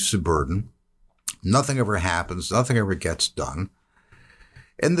like beasts of burden. Nothing ever happens. Nothing ever gets done.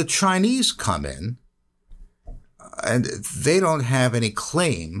 And the Chinese come in, and they don't have any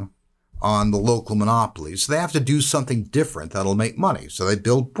claim on the local monopolies. They have to do something different that'll make money. So they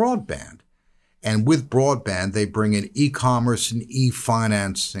build broadband. And with broadband, they bring in e-commerce and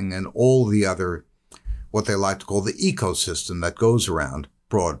e-financing and all the other, what they like to call the ecosystem that goes around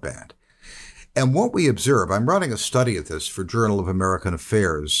broadband. And what we observe, I'm running a study of this for Journal of American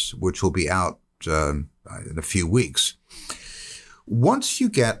Affairs, which will be out in a few weeks. Once you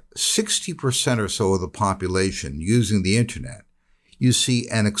get 60% or so of the population using the internet, you see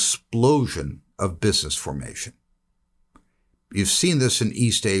an explosion of business formation. You've seen this in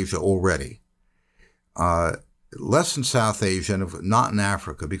East Asia already. Less in South Asia and not in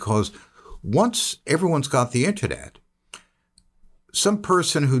Africa, because once everyone's got the internet, some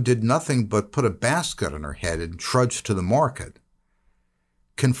person who did nothing but put a basket on her head and trudge to the market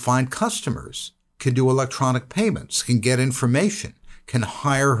can find customers, can do electronic payments, can get information, can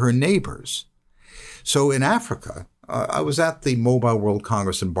hire her neighbors. So in Africa, I was at the Mobile World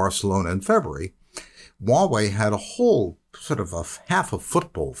Congress in Barcelona in February, Huawei had a whole sort of half a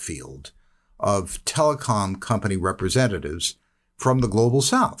football field of telecom company representatives from the global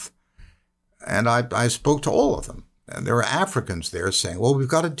south. And I spoke to all of them. And there were Africans there saying, well, we've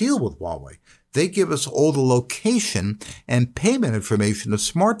got to deal with Huawei. They give us all the location and payment information of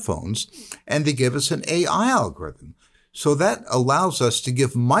smartphones, and they give us an AI algorithm. So that allows us to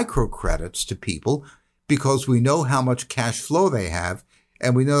give microcredits to people because we know how much cash flow they have,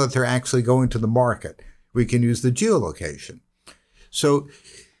 and we know that they're actually going to the market. We can use the geolocation. So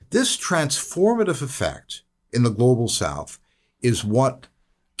this transformative effect in the global south is what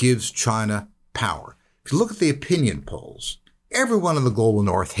gives China power. If you look at the opinion polls, everyone in the global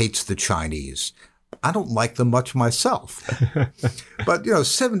north hates the Chinese. I don't like them much myself. But,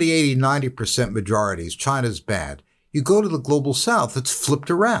 70, 80, 90% majorities, China's bad. You go to the global south, it's flipped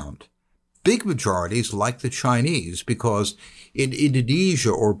around. Big majorities like the Chinese because in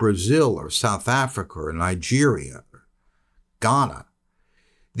Indonesia or Brazil or South Africa or Nigeria, or Ghana,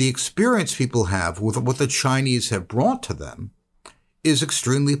 the experience people have with what the Chinese have brought to them is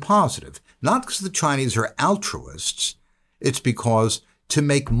extremely positive. Not because the Chinese are altruists, it's because to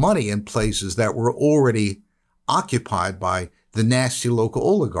make money in places that were already occupied by the nasty local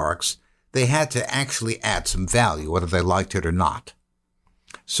oligarchs, they had to actually add some value, whether they liked it or not.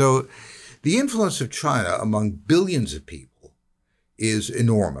 So the influence of China among billions of people is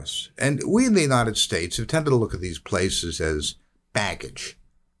enormous. And we in the United States have tended to look at these places as baggage.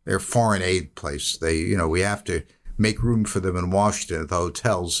 They're foreign aid places. We have to make room for them in Washington at the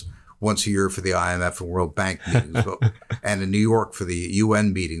hotels once a year for the IMF and World Bank meetings, and in New York for the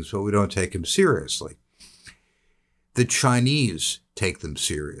UN meetings, but we don't take them seriously. The Chinese take them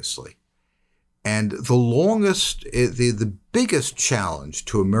seriously. And the biggest challenge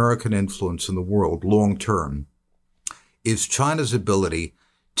to American influence in the world long term is China's ability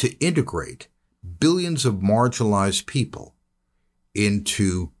to integrate billions of marginalized people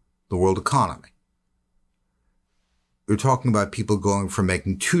into the world economy. We're talking about people going from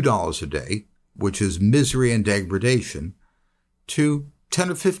making $2 a day, which is misery and degradation, to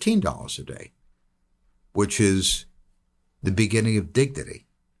 $10 or $15 a day, which is the beginning of dignity.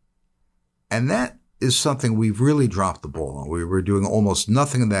 And that is something we've really dropped the ball on. We were doing almost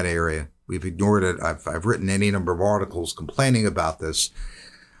nothing in that area. We've ignored it. I've written any number of articles complaining about this.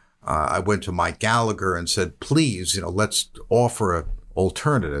 I went to Mike Gallagher and said, please, let's offer an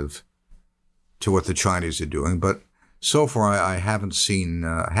alternative to what the Chinese are doing. But so far, I haven't seen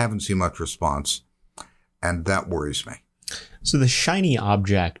much response, and that worries me. So the shiny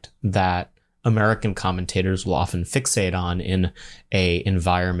object that American commentators will often fixate on in a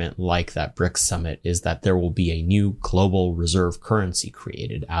environment like that BRICS summit is that there will be a new global reserve currency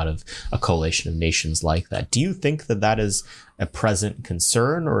created out of a coalition of nations like that. Do you think that that is a present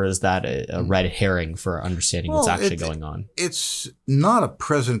concern, or is that a red herring for understanding what's actually going on? It's not a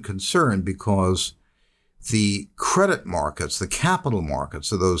present concern because the credit markets, the capital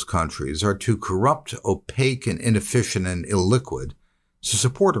markets of those countries are too corrupt, opaque, and inefficient and illiquid to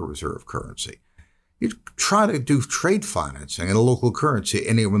support a reserve currency. You try to do trade financing in a local currency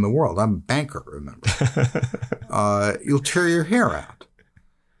anywhere in the world. I'm a banker, remember. You'll tear your hair out.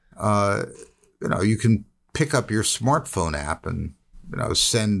 You can pick up your smartphone app and,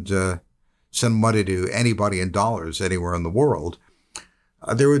 send money to anybody in dollars anywhere in the world.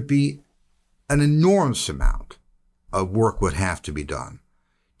 There would be an enormous amount of work would have to be done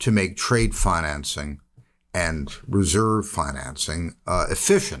to make trade financing and reserve financing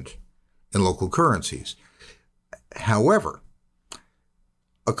efficient in local currencies. However,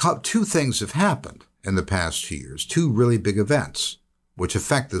 two things have happened in the past 2 years, two really big events which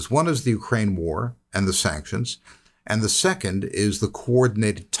affect this. One is the Ukraine war and the sanctions, and the second is the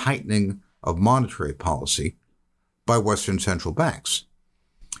coordinated tightening of monetary policy by Western central banks.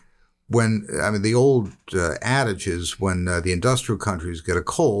 The old adage is when the industrial countries get a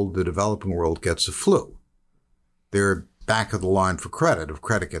cold, the developing world gets a flu. They're back of the line for credit. If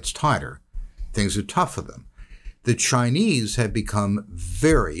credit gets tighter, things are tough for them. The Chinese have become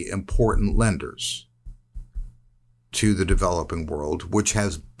very important lenders to the developing world, which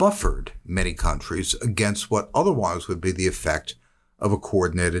has buffered many countries against what otherwise would be the effect of a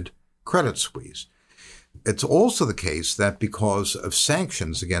coordinated credit squeeze. It's also the case that because of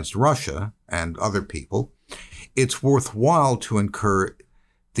sanctions against Russia and other people, it's worthwhile to incur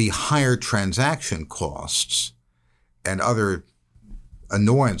the higher transaction costs and other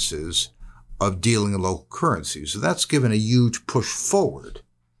annoyances of dealing in local currencies. So that's given a huge push forward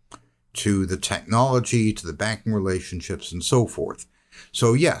to the technology, to the banking relationships, and so forth.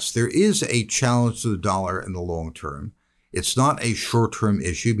 So yes, there is a challenge to the dollar in the long term. It's not a short-term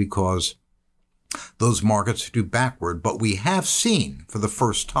issue because those markets do backward. But we have seen for the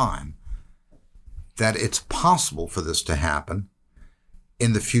first time that it's possible for this to happen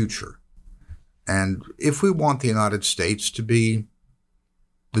in the future. And if we want the United States to be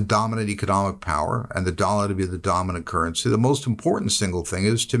the dominant economic power and the dollar to be the dominant currency, the most important single thing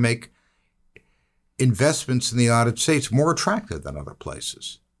is to make investments in the United States more attractive than other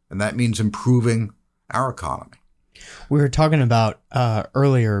places. And that means improving our economy. We were talking about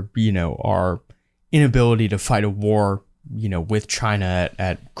earlier, our inability to fight a war, with China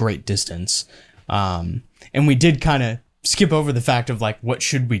at great distance. And we did kind of skip over the fact of what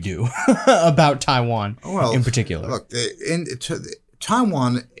should we do about Taiwan in particular? Look,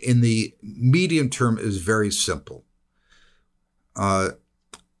 Taiwan in the medium term is very simple.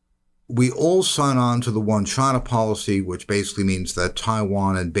 We all sign on to the one China policy, which basically means that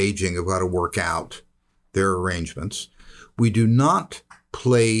Taiwan and Beijing have got to work out their arrangements. We do not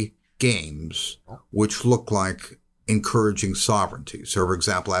play games which look like encouraging sovereignty. So, for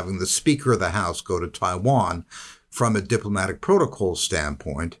example, having the Speaker of the House go to Taiwan from a diplomatic protocol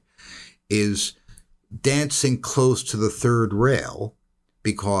standpoint is dancing close to the third rail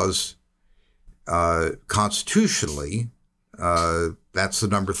because constitutionally, that's the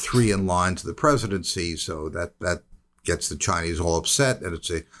number 3 in line to the presidency. So that gets the Chinese all upset. And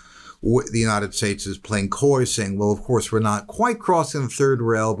the United States is playing coy, saying, well, of course, we're not quite crossing the third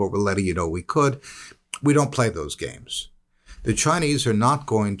rail, but we're letting you know we could. We don't play those games. The Chinese are not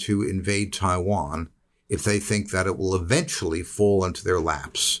going to invade Taiwan if they think that it will eventually fall into their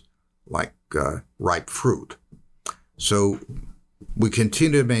laps like ripe fruit. So we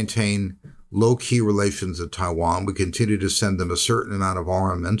continue to maintain low-key relations with Taiwan. We continue to send them a certain amount of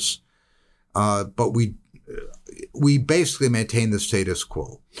armaments, but we basically maintain the status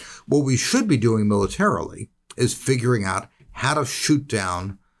quo. What we should be doing militarily is figuring out how to shoot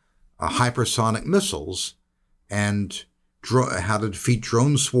down hypersonic missiles and how to defeat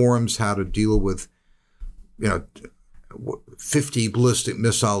drone swarms, how to deal with 50 ballistic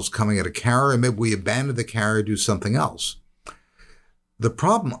missiles coming at a carrier. Maybe we abandon the carrier, do something else. The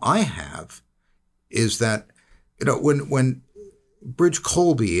problem I have is that, when Bridge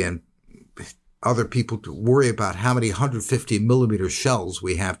Colby and other people worry about how many 150 millimeter shells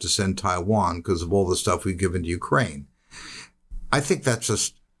we have to send Taiwan because of all the stuff we've given to Ukraine, I think that's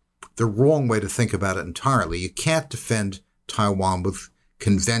just the wrong way to think about it entirely. You can't defend Taiwan with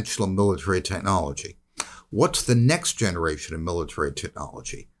conventional military technology. What's the next generation of military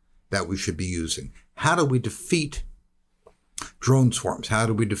technology that we should be using? How do we defeat drone swarms? How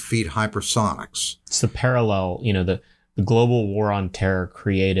do we defeat hypersonics? It's the parallel, the global war on terror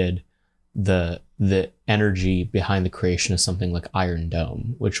created the energy behind the creation of something like Iron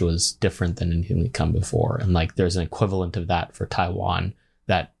Dome, which was different than anything that come before. And there's an equivalent of that for Taiwan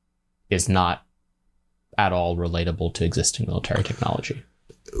that is not at all relatable to existing military technology.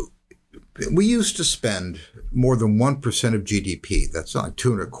 We used to spend more than 1% of GDP, that's like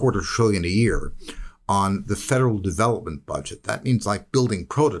 $2.25 trillion a year, on the federal development budget. That means building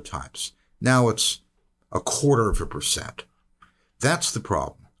prototypes. Now it's 0.25%. That's the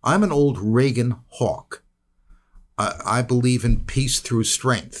problem. I'm an old Reagan hawk. I believe in peace through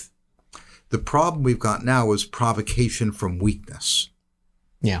strength. The problem we've got now is provocation from weakness.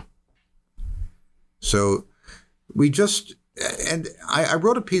 Yeah. So I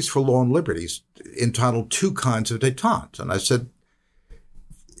wrote a piece for Law and Liberties entitled Two Kinds of Détente. And I said,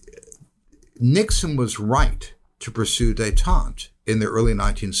 Nixon was right to pursue détente in the early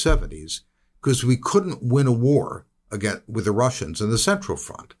 1970s because we couldn't win a war with the Russians in the Central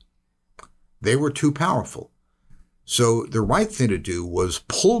Front. They were too powerful. So the right thing to do was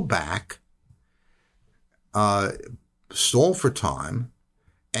pull back, stall for time,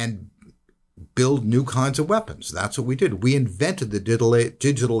 and build new kinds of weapons. That's what we did. We invented the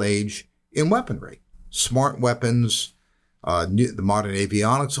digital age in weaponry. Smart weapons, the modern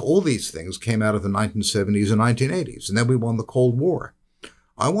avionics, all these things came out of the 1970s and 1980s. And then we won the Cold War.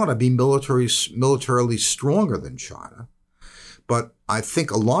 I want to be militarily stronger than China. But I think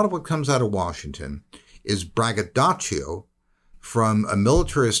a lot of what comes out of Washington is braggadocio from a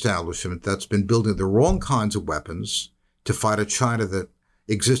military establishment that's been building the wrong kinds of weapons to fight a China that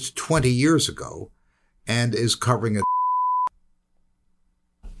existed 20 years ago and is covering it.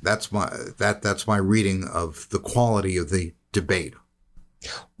 That's my reading of the quality of the debate.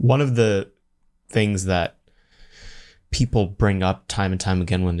 One of the things that people bring up time and time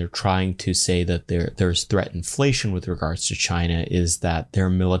again when they're trying to say that there's threat inflation with regards to China is that their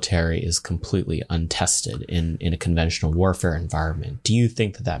military is completely untested in a conventional warfare environment. Do you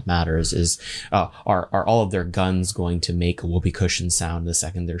think that matters? Are all of their guns going to make a whoopee cushion sound the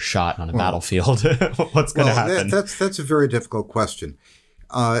second they're shot on a battlefield? What's going to happen? That's a very difficult question.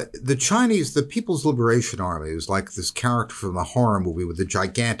 The Chinese, the People's Liberation Army, is like this character from a horror movie with a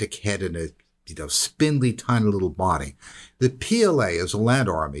gigantic head and a spindly, tiny little body. The PLA as a land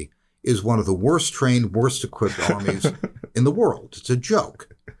army is one of the worst trained, worst equipped armies in the world. It's a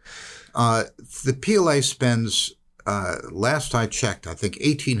joke. The PLA spends, last I checked, I think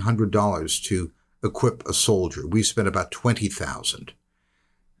 $1,800 to equip a soldier. We spend about $20,000.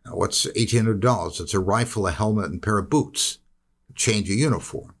 Now, what's $1,800? It's a rifle, a helmet, and a pair of boots. Change of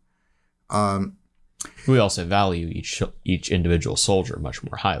uniform. We also value each individual soldier much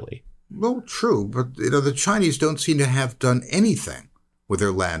more highly. Well, true, but the Chinese don't seem to have done anything with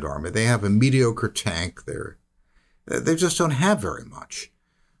their land army. They have a mediocre tank. They just don't have very much.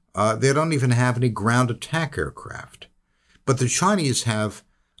 They don't even have any ground attack aircraft. But the Chinese have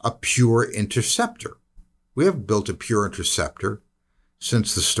a pure interceptor. We haven't built a pure interceptor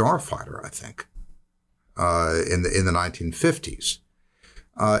since the Starfighter, I think, in the 1950s.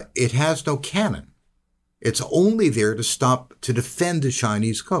 It has no cannon. It's only there to defend the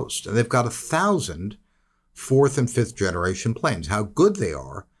Chinese coast. And they've got 1,000 fourth and fifth generation planes. How good they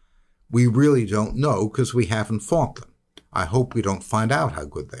are, we really don't know because we haven't fought them. I hope we don't find out how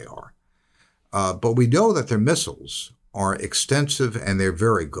good they are. But we know that their missiles are extensive and they're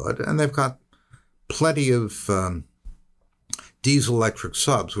very good. And they've got plenty of diesel electric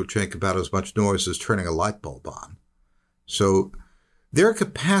subs, which make about as much noise as turning a light bulb on. So their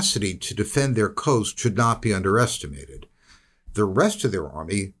capacity to defend their coast should not be underestimated. The rest of their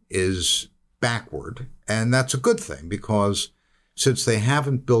army is backward, and that's a good thing because since they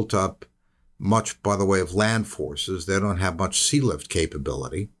haven't built up much by the way of land forces, they don't have much sea lift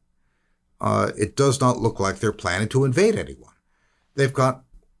capability, it does not look like they're planning to invade anyone. They've got,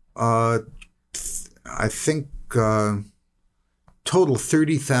 I think, total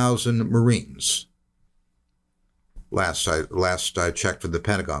 30,000 Marines. Last I checked with the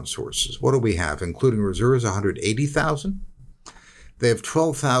Pentagon sources. What do we have, including reserves? 180,000. They have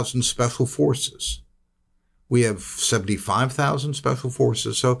 12,000 special forces. We have 75,000 special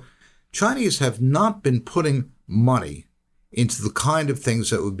forces. So Chinese have not been putting money into the kind of things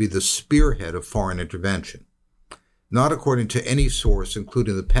that would be the spearhead of foreign intervention. Not according to any source,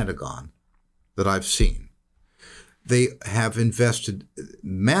 including the Pentagon, that I've seen. They have invested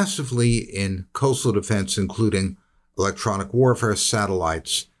massively in coastal defense, including electronic warfare,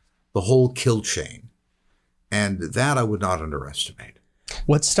 satellites, the whole kill chain. And that I would not underestimate.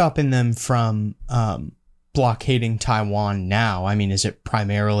 What's stopping them from blockading Taiwan now? I mean, is it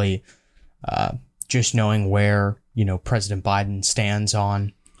primarily just knowing where, President Biden stands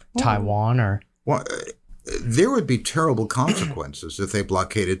on Taiwan? Or well, there would be terrible consequences if they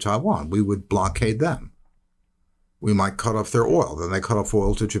blockaded Taiwan. We would blockade them. We might cut off their oil. Then they cut off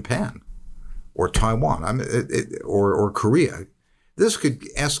oil to Japan or Taiwan, or Korea. This could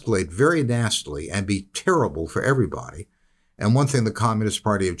escalate very nastily and be terrible for everybody. And one thing the Communist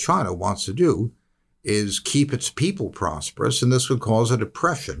Party of China wants to do is keep its people prosperous, and this would cause a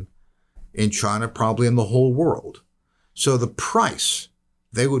depression in China, probably in the whole world. So the price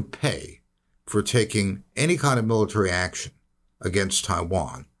they would pay for taking any kind of military action against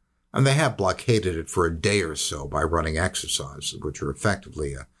Taiwan, and they have blockaded it for a day or so by running exercises, which are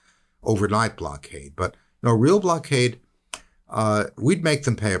effectively a overnight blockade. But no real blockade, we'd make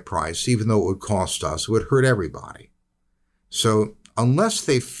them pay a price, even though it would cost us. It would hurt everybody. So unless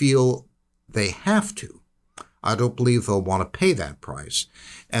they feel they have to, I don't believe they'll want to pay that price.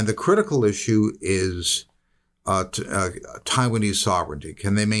 And the critical issue is Taiwanese sovereignty.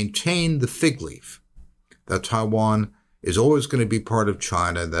 Can they maintain the fig leaf that Taiwan is always going to be part of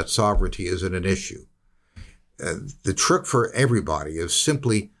China, that sovereignty isn't an issue? The trick for everybody is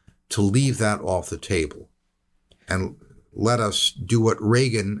simply to leave that off the table and let us do what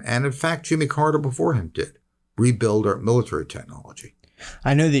Reagan and, in fact, Jimmy Carter before him did, rebuild our military technology.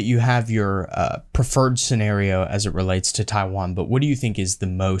 I know that you have your preferred scenario as it relates to Taiwan, but what do you think is the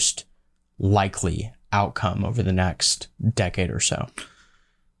most likely outcome over the next decade or so?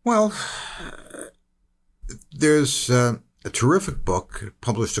 Well, there's a terrific book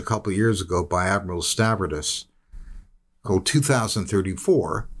published a couple of years ago by Admiral Stavridis called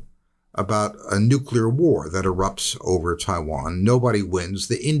 2034 about a nuclear war that erupts over Taiwan. Nobody wins.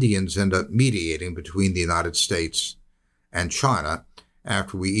 The Indians end up mediating between the United States and China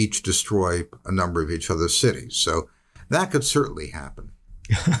after we each destroy a number of each other's cities. So That could certainly happen.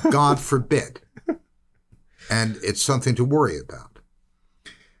 God forbid. And it's something to worry about.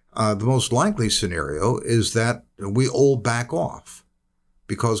 The most likely scenario is that we all back off.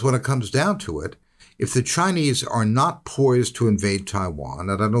 Because when it comes down to it, if the Chinese are not poised to invade Taiwan,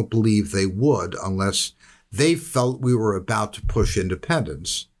 and I don't believe they would unless they felt we were about to push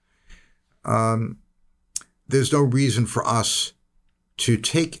independence, there's no reason for us to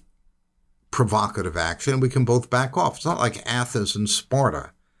take provocative action. We can both back off. It's not like Athens and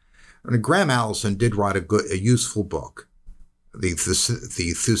Sparta. And Graham Allison did write a useful book, the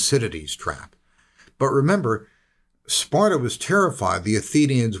Thucydides Trap. But remember, Sparta was terrified the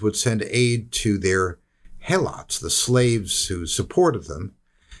Athenians would send aid to their helots, the slaves who supported them,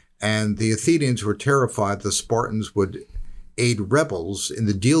 and the Athenians were terrified the Spartans would aid rebels in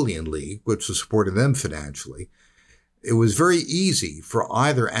the Delian League, which was supporting them financially. It was very easy for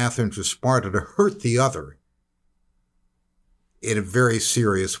either Athens or Sparta to hurt the other in a very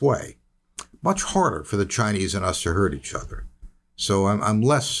serious way. Much harder for the Chinese and us to hurt each other. So I'm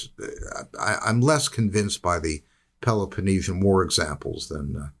less convinced by the Peloponnesian War examples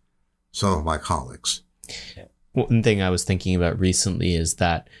than some of my colleagues. One thing I was thinking about recently is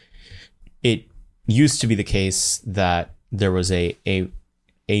that it used to be the case that there was a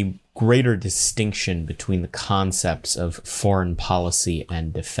greater distinction between the concepts of foreign policy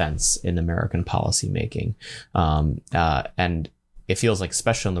and defense in American policymaking. And it feels like,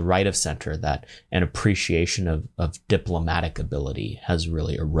 especially on the right of center, that an appreciation of diplomatic ability has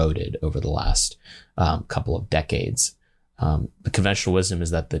really eroded over the last couple of decades. The conventional wisdom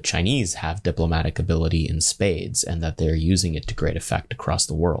is that the Chinese have diplomatic ability in spades and that they're using it to great effect across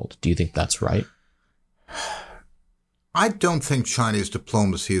the world. Do you think that's right? I don't think Chinese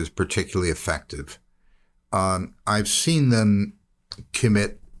diplomacy is particularly effective. I've seen them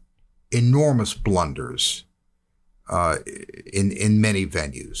commit enormous blunders in many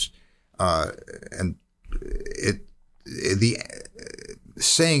venues. And the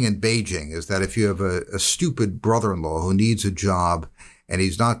saying in Beijing is that if you have a stupid brother-in-law who needs a job and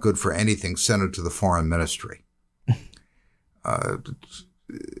he's not good for anything, send him to the foreign ministry.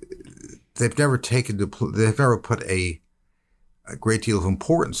 They've never put a great deal of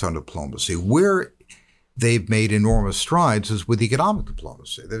importance on diplomacy. Where they've made enormous strides is with economic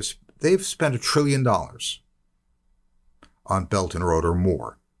diplomacy. They've spent $1 trillion on Belt and Road or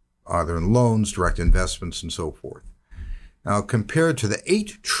more, either in loans, direct investments, and so forth. Now, compared to the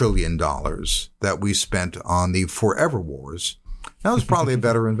 $8 trillion that we spent on the forever wars, that was probably a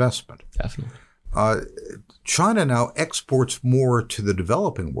better investment. Definitely. China now exports more to the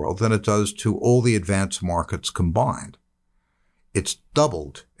developing world than it does to all the advanced markets combined. It's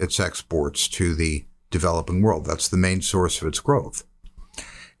doubled its exports to the developing world. That's the main source of its growth.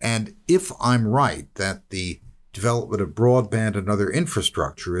 And if I'm right that the development of broadband and other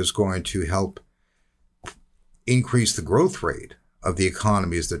infrastructure is going to help increase the growth rate of the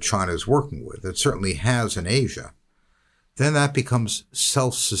economies that China is working with, it certainly has in Asia, then that becomes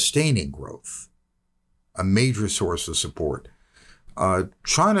self-sustaining growth, a major source of support.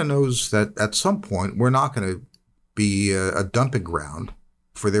 China knows that at some point we're not going to be a dumping ground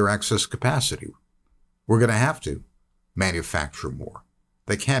for their excess capacity. We're going to have to manufacture more.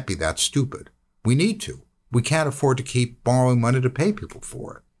 They can't be that stupid. We need to. We can't afford to keep borrowing money to pay people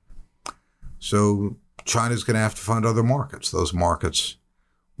for it. So China's going to have to find other markets. Those markets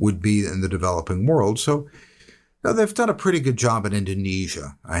would be in the developing world. So they've done a pretty good job in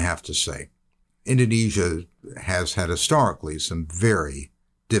Indonesia, I have to say. Indonesia has had historically some very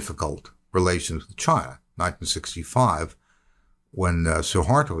difficult relations with China. 1965, when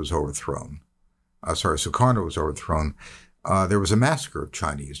Suharto was overthrown, Sukarno was overthrown, there was a massacre of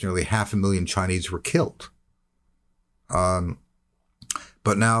Chinese. Nearly 500,000 Chinese were killed.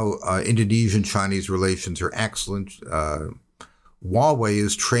 But now Indonesian-Chinese relations are excellent. Huawei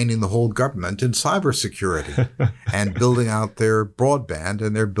is training the whole government in cybersecurity and building out their broadband,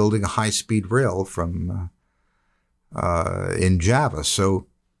 and they're building a high-speed rail from in Java. So,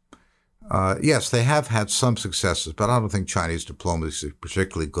 yes, they have had some successes, but I don't think Chinese diplomacy is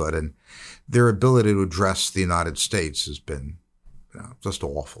particularly good, and their ability to address the United States has been just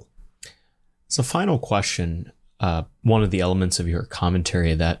awful. So, final question. One of the elements of your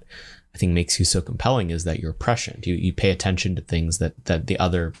commentary that I think makes you so compelling is that you're prescient. You pay attention to things that the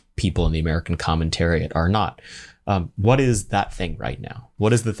other people in the American commentariat are not. What is that thing right now?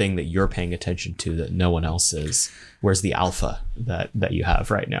 What is the thing that you're paying attention to that no one else is? Where's the alpha that you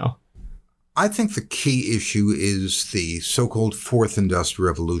have right now? I think the key issue is the so-called fourth industrial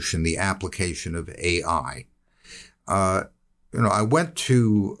revolution, the application of AI. I went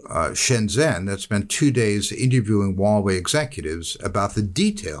to Shenzhen and spent 2 days interviewing Huawei executives about the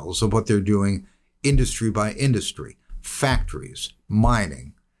details of what they're doing industry by industry, factories,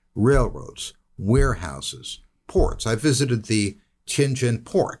 mining, railroads, warehouses, ports. I visited the Tianjin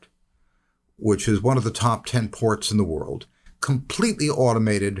port, which is one of the top 10 ports in the world, completely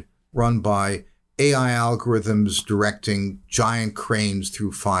automated, run by AI algorithms directing giant cranes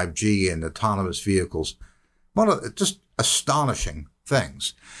through 5G and autonomous vehicles. Just astonishing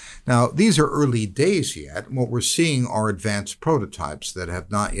things. Now, these are early days yet. What we're seeing are advanced prototypes that have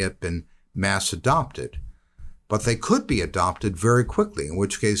not yet been mass adopted, but they could be adopted very quickly, in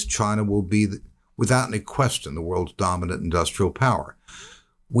which case China will be, without any question, the world's dominant industrial power.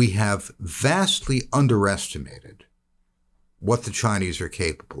 We have vastly underestimated what the Chinese are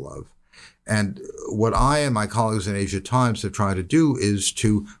capable of. And what I and my colleagues in Asia Times have tried to do is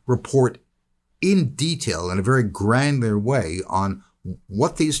to report in detail, in a very granular way, on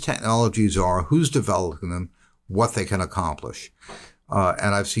what these technologies are, who's developing them, what they can accomplish.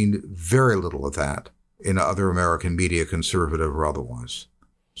 And I've seen very little of that in other American media, conservative or otherwise.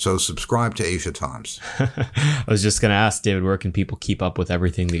 So subscribe to Asia Times. I was just going to ask, David, where can people keep up with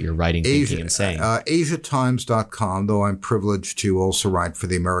everything that you're writing, thinking, and saying? AsiaTimes.com, though I'm privileged to also write for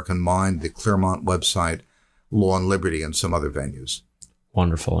the American Mind, the Claremont website, Law and Liberty, and some other venues.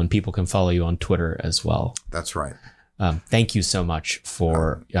 Wonderful. And people can follow you on Twitter as well. That's right. Thank you so much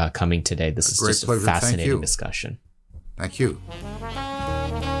for coming today. This is just a fascinating discussion. Thank you.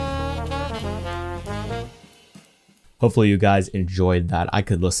 Hopefully you guys enjoyed that. I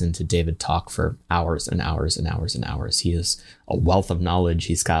could listen to David talk for hours and hours and hours and hours. He is a wealth of knowledge.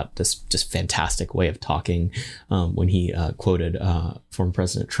 He's got this just fantastic way of talking. When he quoted former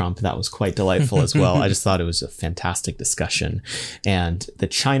President Trump, that was quite delightful as well. I just thought it was a fantastic discussion. And the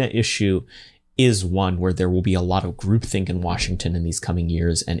China issue is one where there will be a lot of groupthink in Washington in these coming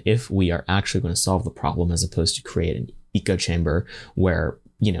years. And if we are actually going to solve the problem as opposed to create an echo chamber where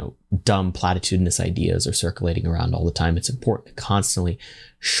dumb platitudinous ideas are circulating around all the time, it's important to constantly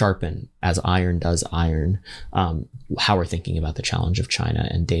sharpen, as iron does iron, how we're thinking about the challenge of China.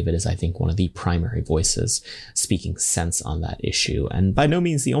 And David is, I think, one of the primary voices speaking sense on that issue. And by no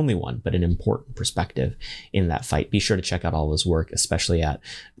means the only one, but an important perspective in that fight. Be sure to check out all his work, especially at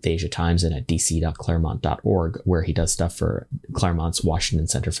the Asia Times and at dc.claremont.org, where he does stuff for Claremont's Washington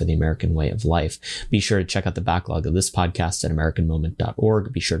Center for the American Way of Life. Be sure to check out the backlog of this podcast at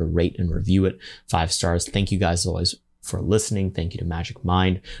americanmoment.org. Be sure to rate and review it 5 stars. Thank you guys as always for listening. Thank you to Magic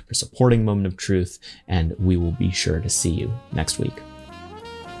Mind for supporting Moment of Truth, and we will be sure to see you next week.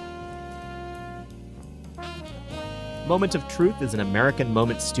 Moment of Truth is an American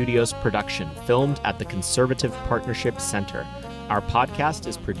Moment Studios production, filmed at the Conservative Partnership Center. Our podcast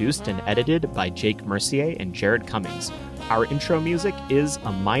is produced and edited by Jake Mercier and Jared Cummings. Our intro music is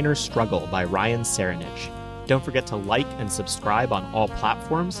A Minor Struggle by Ryan Serenich. Don't forget to like and subscribe on all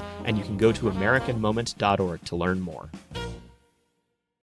platforms, and you can go to AmericanMoment.org to learn more.